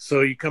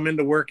 So you come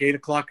into work 8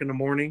 o'clock in the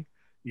morning,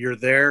 you're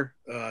there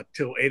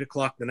till 8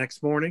 o'clock the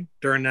next morning.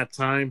 During that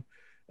time,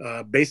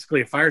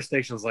 basically a fire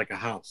station is like a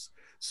house.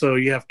 So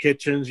you have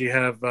kitchens, you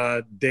have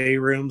day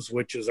rooms,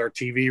 which is our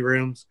TV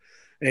rooms,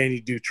 and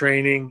you do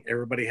training.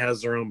 Everybody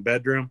has their own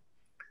bedroom.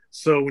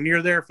 So when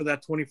you're there for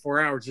that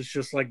 24 hours, it's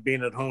just like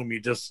being at home.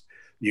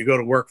 You go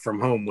to work from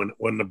home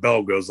when the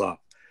bell goes off.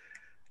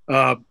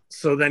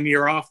 So then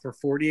you're off for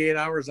 48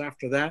 hours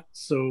after that.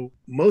 So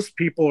most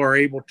people are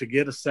able to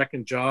get a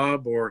second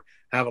job or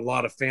have a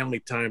lot of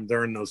family time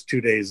during those 2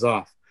 days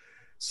off.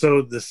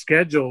 So the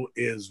schedule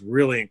is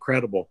really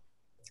incredible.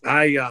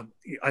 I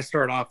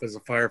start off as a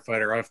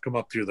firefighter. I've come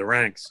up through the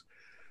ranks.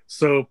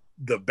 So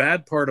the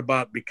bad part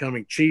about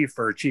becoming chief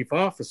or chief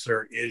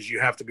officer is you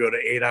have to go to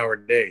 8-hour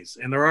days.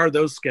 And there are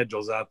those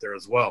schedules out there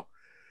as well.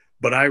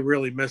 But I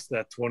really miss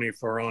that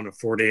 24 on and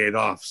 48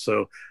 off.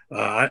 So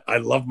I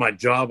love my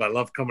job. I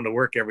love coming to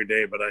work every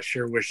day, but I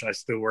sure wish I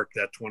still worked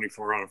that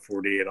 24 on and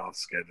 48 off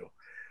schedule.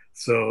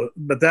 So,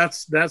 but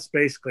that's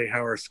basically how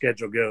our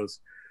schedule goes.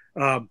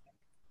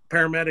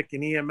 Paramedic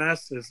and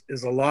EMS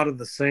is a lot of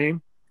the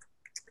same.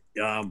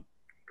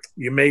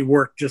 You may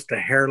work just a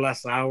hair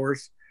less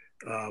hours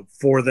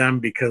for them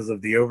because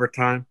of the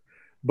overtime,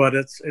 but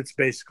it's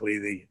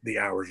basically the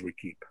hours we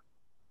keep.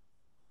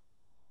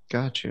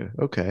 Gotcha.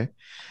 Okay.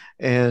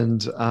 And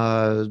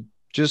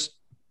just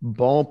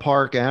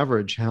ballpark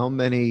average, how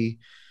many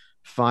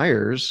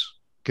fires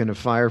can a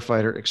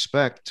firefighter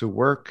expect to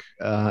work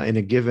in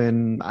a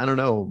given, I don't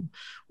know,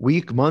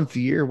 week, month,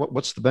 year?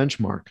 What's the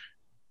benchmark?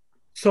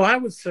 So I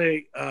would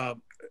say,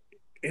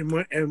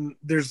 and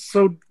there's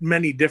so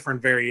many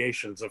different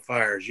variations of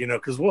fires,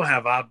 because we'll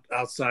have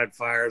outside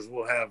fires,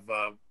 we'll have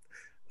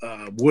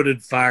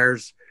wooded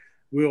fires,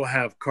 we'll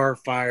have car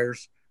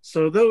fires.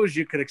 So those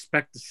you could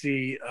expect to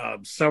see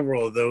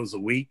several of those a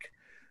week.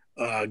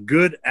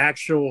 Good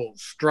actual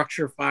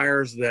structure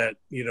fires that,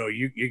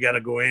 you got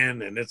to go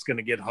in and it's going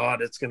to get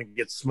hot. It's going to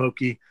get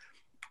smoky.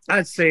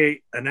 I'd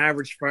say an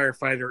average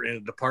firefighter in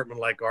a department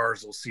like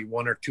ours will see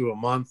 1 or 2 a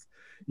month.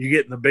 You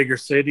get in the bigger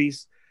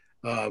cities,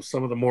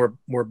 some of the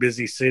more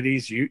busy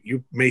cities,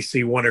 you may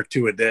see 1 or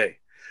 2 a day.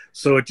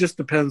 So it just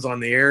depends on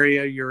the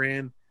area you're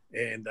in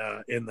and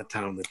in the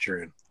town that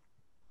you're in.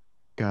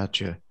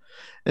 Gotcha.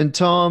 And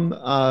Tom,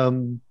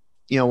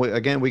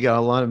 again, we got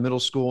a lot of middle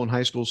school and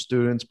high school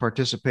students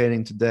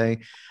participating today.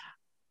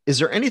 Is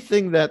there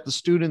anything that the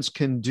students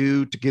can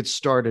do to get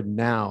started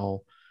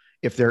now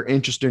if they're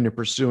interested in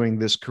pursuing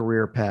this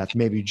career path?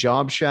 Maybe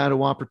job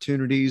shadow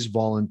opportunities,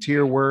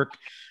 volunteer work,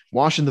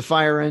 washing the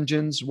fire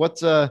engines. What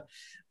kind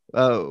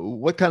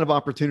of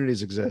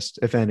opportunities exist,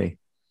 if any?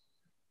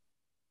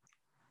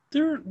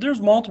 There's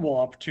multiple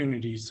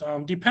opportunities.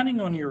 Depending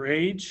on your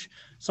age,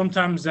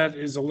 sometimes that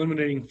is a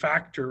limiting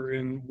factor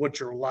in what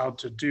you're allowed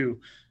to do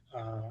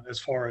as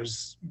far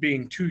as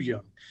being too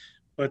young.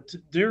 But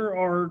there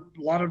are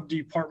a lot of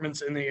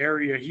departments in the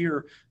area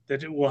here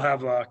that it will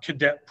have a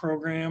cadet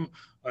program,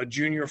 a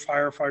junior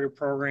firefighter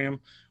program,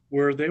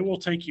 where they will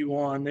take you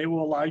on. They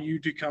will allow you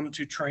to come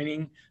to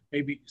training,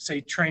 maybe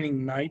say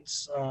training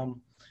nights.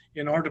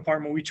 In our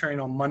department, we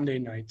train on Monday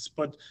nights,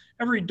 but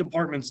every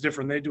department's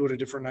different. They do it a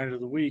different night of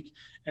the week,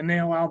 and they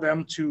allow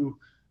them to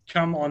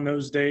come on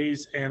those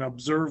days and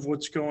observe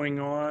what's going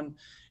on.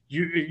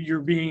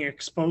 You're being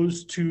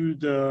exposed to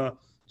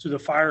the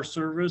fire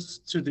service,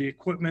 to the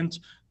equipment,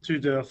 to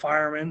the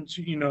firemen,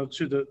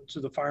 to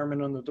the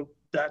firemen on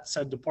that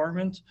said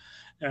department,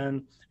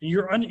 and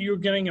you're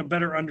getting a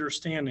better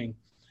understanding.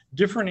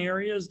 Different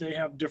areas, they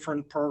have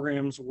different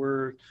programs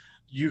where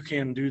you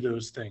can do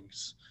those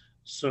things.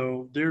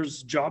 So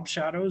there's job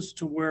shadows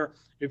to where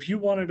if you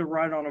wanted to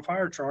ride on a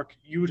fire truck,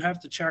 you would have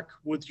to check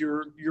with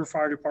your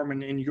fire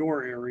department in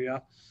your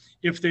area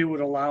if they would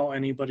allow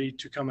anybody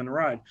to come and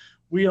ride.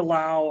 We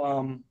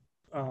allow,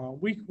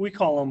 we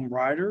call them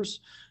riders.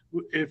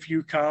 If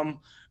you come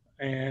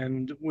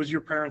and with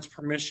your parents'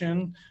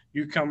 permission,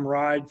 you come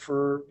ride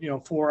for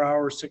 4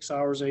 hours, 6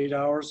 hours, 8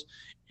 hours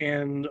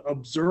and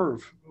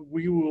observe.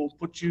 We will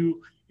put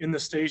you in the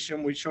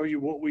station. We show you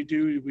what we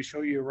do. We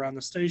show you around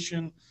the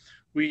station.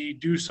 We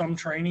do some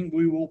training.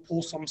 We will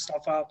pull some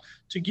stuff out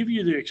to give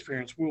you the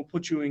experience. We'll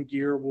put you in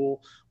gear. We'll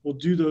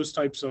do those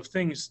types of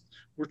things.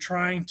 We're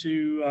trying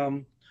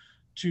to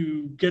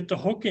get the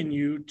hook in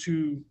you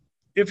to,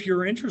 if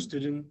you're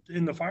interested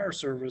in the fire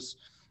service.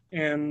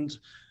 And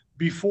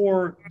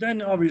before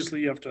then,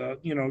 obviously you have to,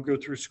 go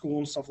through school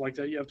and stuff like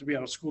that. You have to be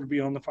out of school to be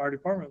on the fire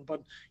department.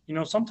 But,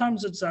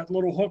 sometimes it's that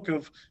little hook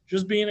of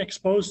just being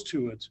exposed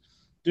to it.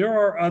 There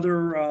are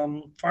other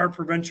fire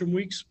prevention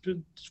weeks.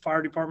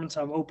 Fire departments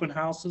have open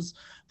houses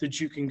that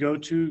you can go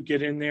to,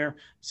 get in there,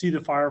 see the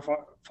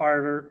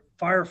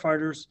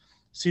firefighters,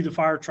 see the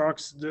fire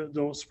trucks,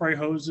 the spray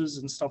hoses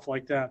and stuff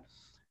like that.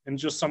 And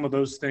just some of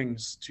those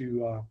things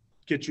to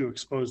get you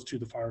exposed to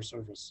the fire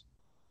service.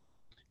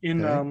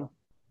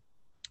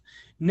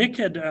 Nick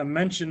had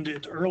mentioned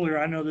it earlier.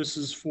 I know this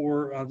is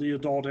for the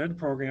adult ed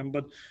program,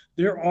 but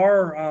there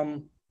are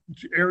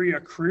area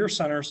career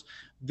centers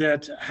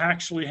that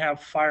actually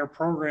have fire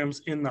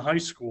programs in the high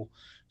school,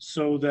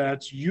 so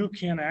that you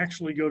can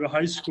actually go to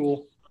high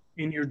school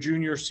in your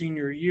junior,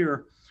 senior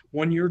year.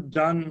 When you're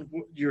done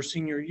your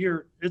senior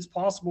year, it's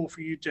possible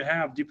for you to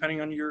have,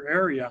 depending on your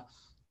area,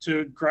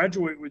 to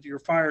graduate with your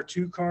Fire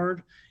 2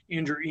 card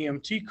and your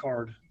EMT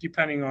card,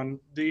 depending on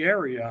the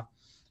area.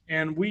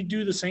 And we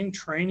do the same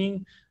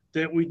training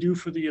that we do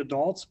for the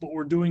adults, but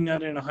we're doing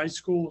that in a high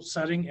school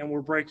setting, and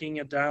we're breaking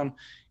it down.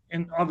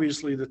 And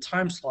obviously the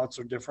time slots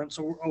are different,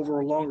 so we're over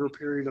a longer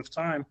period of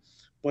time.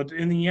 But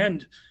in the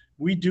end,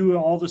 we do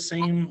all the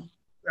same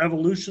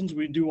evolutions,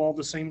 we do all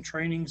the same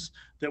trainings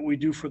that we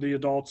do for the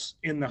adults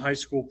in the high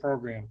school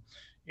program.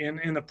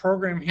 And in the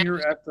program here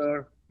at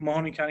the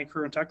Mahoning County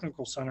Career and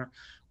Technical Center,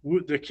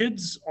 the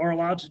kids are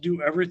allowed to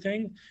do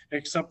everything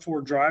except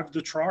for drive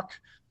the truck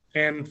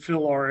and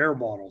fill our air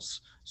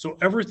bottles. So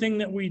everything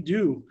that we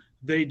do,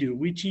 they do.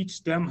 We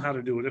teach them how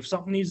to do it. If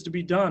something needs to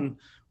be done,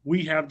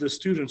 we have the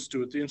students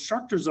do it. The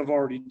instructors have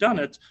already done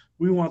it.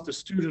 We want the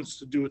students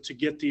to do it to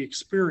get the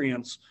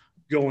experience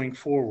going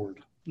forward,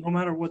 no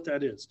matter what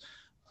that is.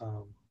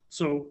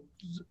 So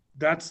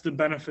that's the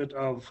benefit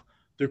of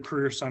the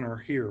Career Center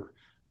here.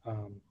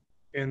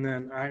 And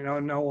then I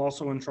know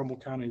also in Trumbull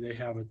County, they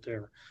have it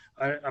there.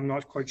 I'm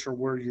not quite sure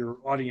where your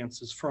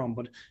audience is from,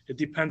 but it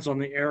depends on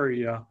the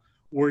area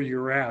where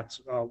you're at,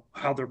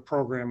 how their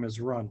program is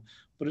run.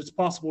 But it's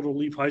possible to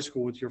leave high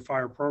school with your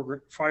fire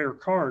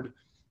card,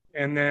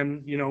 and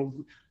then,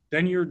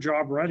 then you're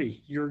job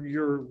ready.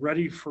 You're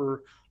ready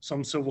for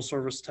some civil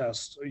service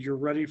tests. You're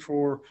ready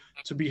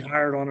to be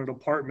hired on a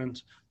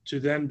department to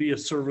then be a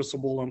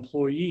serviceable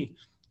employee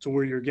to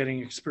where you're getting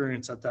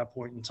experience at that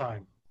point in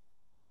time.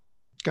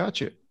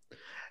 Gotcha.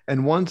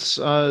 And once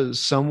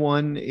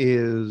someone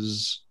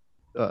is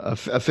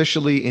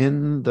officially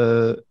in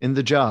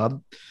the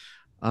job,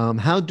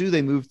 how do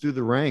they move through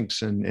the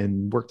ranks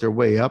and work their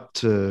way up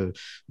to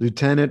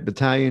lieutenant,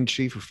 battalion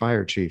chief, or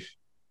fire chief?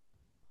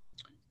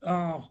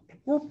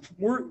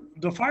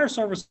 The fire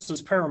service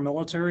is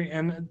paramilitary,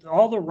 and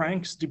all the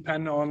ranks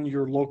depend on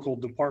your local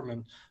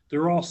department.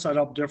 They're all set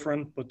up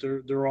different, but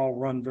they're all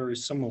run very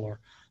similar.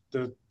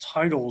 The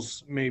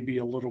titles may be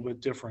a little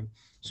bit different.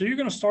 So you're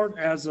going to start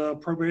as a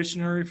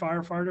probationary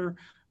firefighter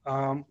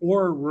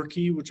or a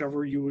rookie,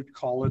 whichever you would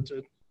call it.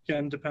 It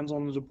again depends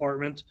on the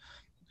department.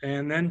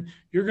 And then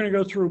you're going to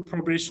go through a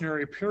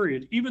probationary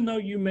period. Even though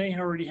you may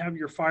already have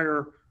your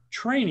fire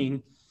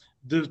training,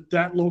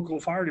 that local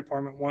fire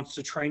department wants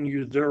to train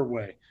you their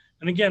way.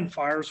 And again,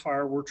 fire's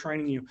fire, we're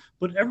training you.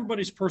 But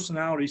everybody's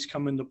personalities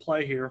come into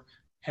play here,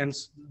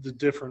 hence the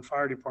different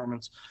fire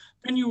departments.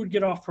 Then you would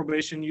get off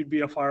probation, you'd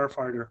be a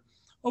firefighter.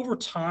 Over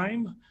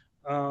time,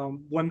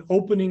 when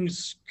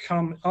openings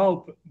come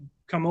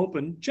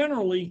open,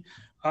 generally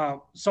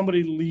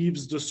somebody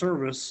leaves the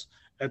service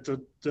at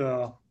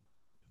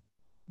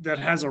that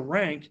has a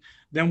rank,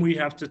 then we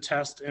have to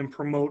test and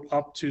promote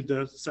up to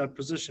the said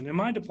position. In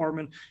my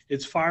department,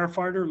 it's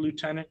firefighter,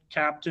 lieutenant,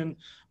 captain,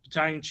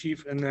 battalion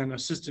chief, and then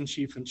assistant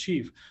chief and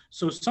chief.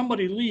 So if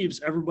somebody leaves,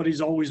 everybody's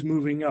always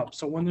moving up.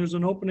 So when there's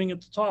an opening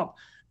at the top,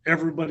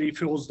 everybody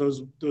fills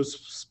those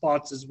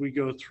spots as we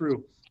go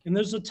through. And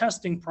there's a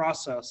testing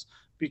process,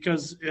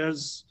 because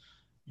as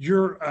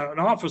you're an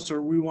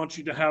officer, we want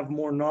you to have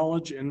more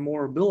knowledge and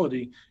more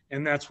ability,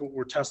 and that's what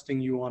we're testing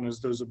you on, is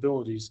those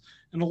abilities.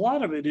 And a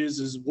lot of it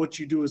is what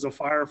you do as a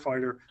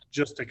firefighter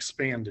just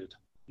expanded.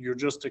 You're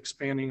just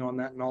expanding on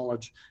that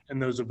knowledge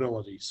and those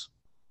abilities.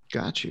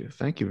 Got you.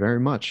 Thank you very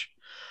much.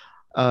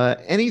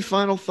 Any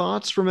final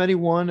thoughts from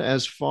anyone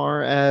as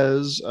far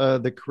as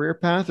the career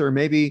path, or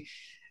maybe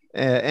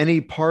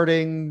any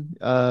parting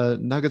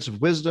nuggets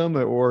of wisdom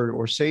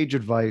or sage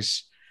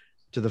advice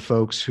to the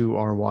folks who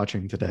are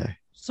watching today?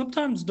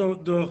 Sometimes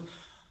the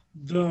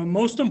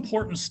most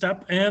important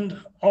step, and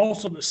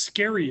also the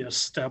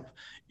scariest step,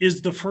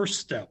 is the first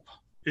step.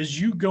 Is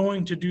you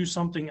going to do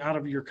something out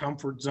of your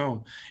comfort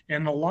zone?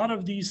 And a lot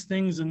of these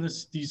things in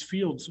these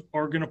fields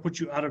are going to put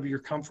you out of your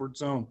comfort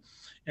zone.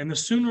 And the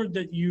sooner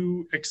that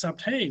you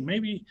accept, hey,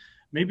 maybe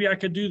I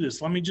could do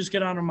this. Let me just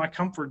get out of my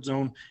comfort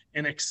zone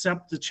and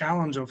accept the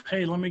challenge of,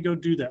 hey, let me go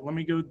do that. Let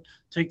me go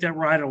take that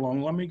ride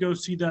along. Let me go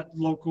see that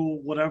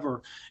local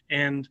whatever.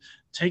 And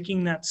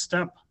taking that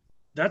step,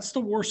 that's the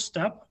worst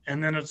step.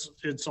 And then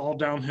it's all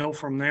downhill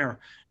from there.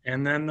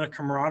 And then the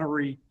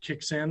camaraderie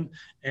kicks in,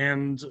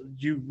 and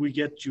we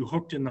get you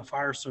hooked in the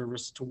fire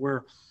service to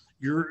where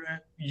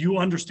you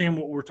understand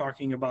what we're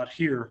talking about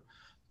here,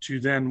 to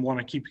then want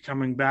to keep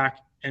coming back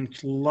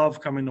and love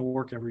coming to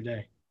work every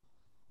day.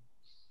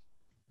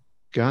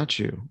 Got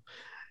you.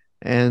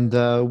 And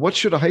what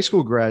should a high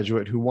school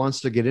graduate who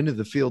wants to get into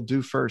the field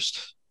do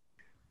first?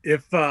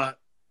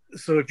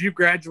 If you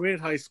graduated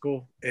high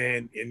school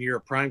and you're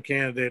a prime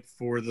candidate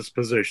for this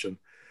position,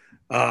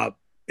 and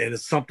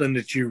it's something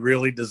that you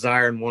really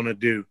desire and want to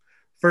do,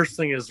 first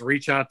thing is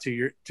reach out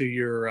to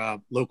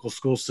your local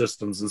school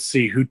systems and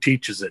see who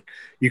teaches it.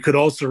 You could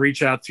also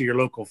reach out to your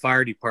local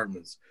fire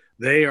departments.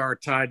 They are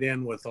tied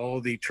in with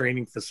all the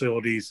training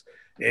facilities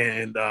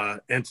and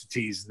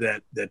entities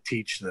that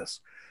teach this.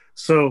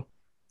 So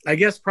I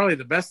guess probably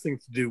the best thing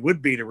to do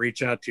would be to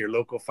reach out to your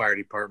local fire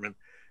department,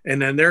 and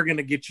then they're going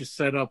to get you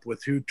set up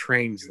with who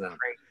trains them.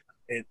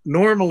 And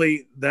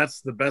normally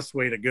that's the best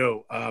way to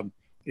go.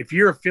 If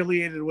you're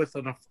affiliated with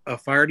a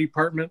fire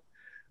department,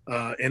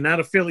 and that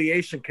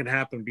affiliation can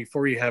happen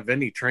before you have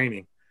any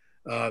training,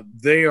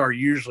 they are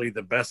usually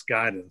the best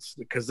guidance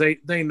because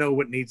they know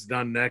what needs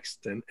done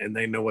next and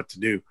they know what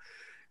to do.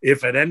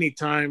 If at any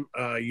time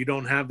you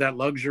don't have that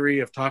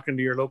luxury of talking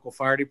to your local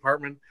fire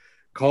department,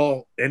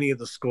 call any of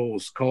the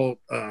schools.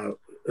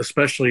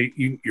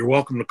 Especially you're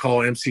welcome to call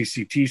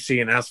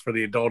MCCTC and ask for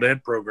the adult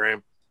ed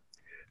program.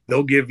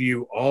 They'll give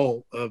you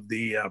all of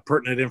the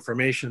pertinent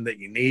information that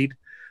you need,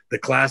 the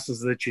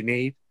classes that you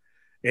need.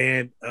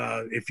 And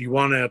if you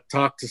want to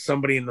talk to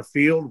somebody in the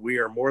field, we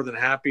are more than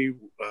happy.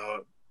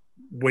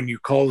 When you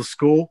call the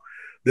school,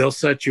 they'll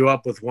set you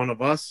up with one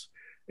of us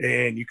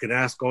and you can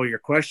ask all your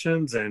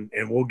questions and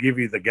we'll give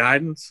you the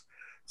guidance.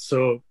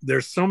 So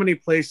there's so many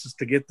places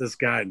to get this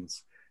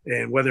guidance.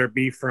 And whether it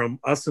be from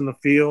us in the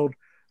field,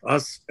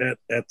 us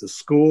at the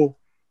school,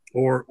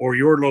 or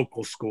your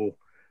local school,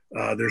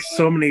 there's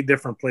so many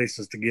different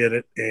places to get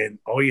it. And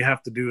all you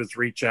have to do is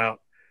reach out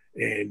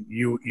and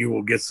you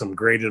will get some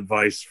great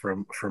advice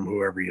from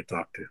whoever you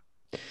talk to.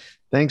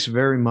 Thanks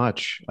very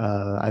much.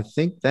 I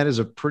think that is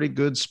a pretty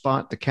good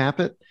spot to cap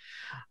it.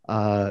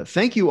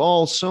 Thank you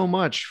all so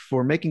much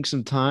for making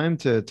some time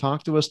to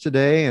talk to us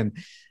today and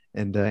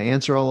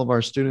answer all of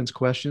our students'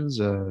 questions.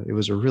 It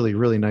was a really,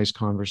 really nice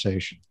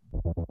conversation.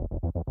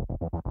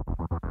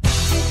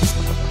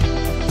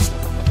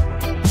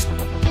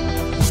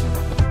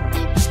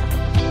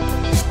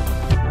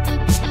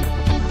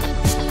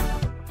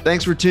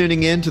 Thanks for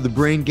tuning in to the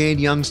Brain Gain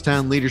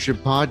Youngstown Leadership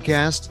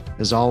Podcast.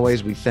 As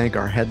always, we thank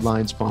our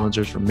headline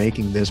sponsors for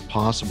making this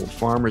possible: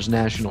 Farmers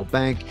National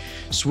Bank,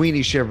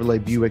 Sweeney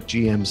Chevrolet Buick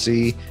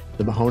GMC,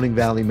 the Mahoning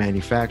Valley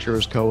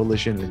Manufacturers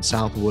Coalition, and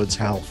Southwoods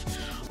Health.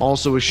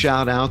 Also, a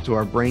shout out to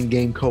our Brain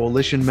Gain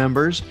Coalition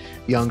members: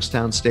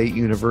 Youngstown State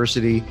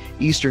University,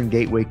 Eastern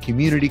Gateway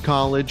Community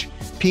College,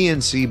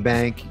 PNC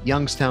Bank,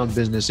 Youngstown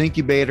Business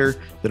Incubator,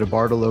 the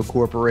DeBartolo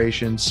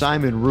Corporation,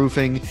 Simon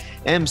Roofing,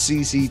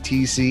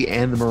 MCCTC,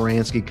 and the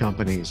Moransky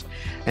Companies.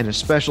 And a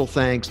special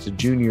thanks to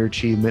Junior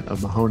Achievement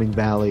of Mahoning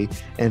Valley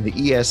and the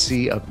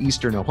ESC of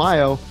Eastern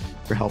Ohio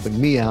for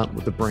helping me out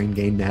with the Brain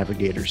Gain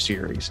Navigator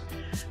series.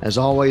 As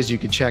always, you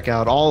can check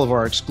out all of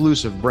our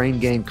exclusive Brain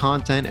Gain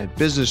content at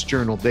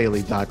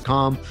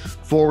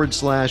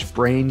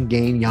businessjournaldaily.com/Brain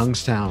Gain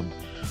Youngstown.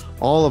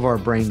 All of our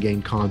Brain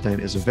Gain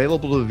content is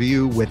available to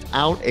view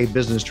without a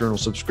Business Journal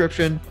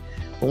subscription.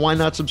 But why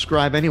not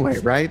subscribe anyway,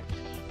 right?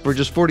 For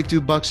just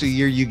 $42 a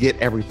year, you get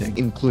everything,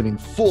 including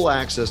full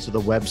access to the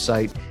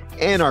website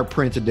and our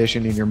print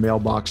edition in your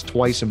mailbox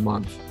twice a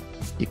month.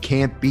 You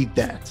can't beat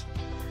that.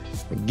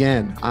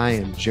 Again, I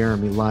am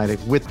Jeremy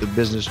Leidig with the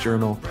Business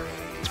Journal.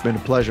 It's been a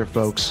pleasure,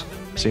 folks.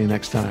 See you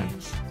next time.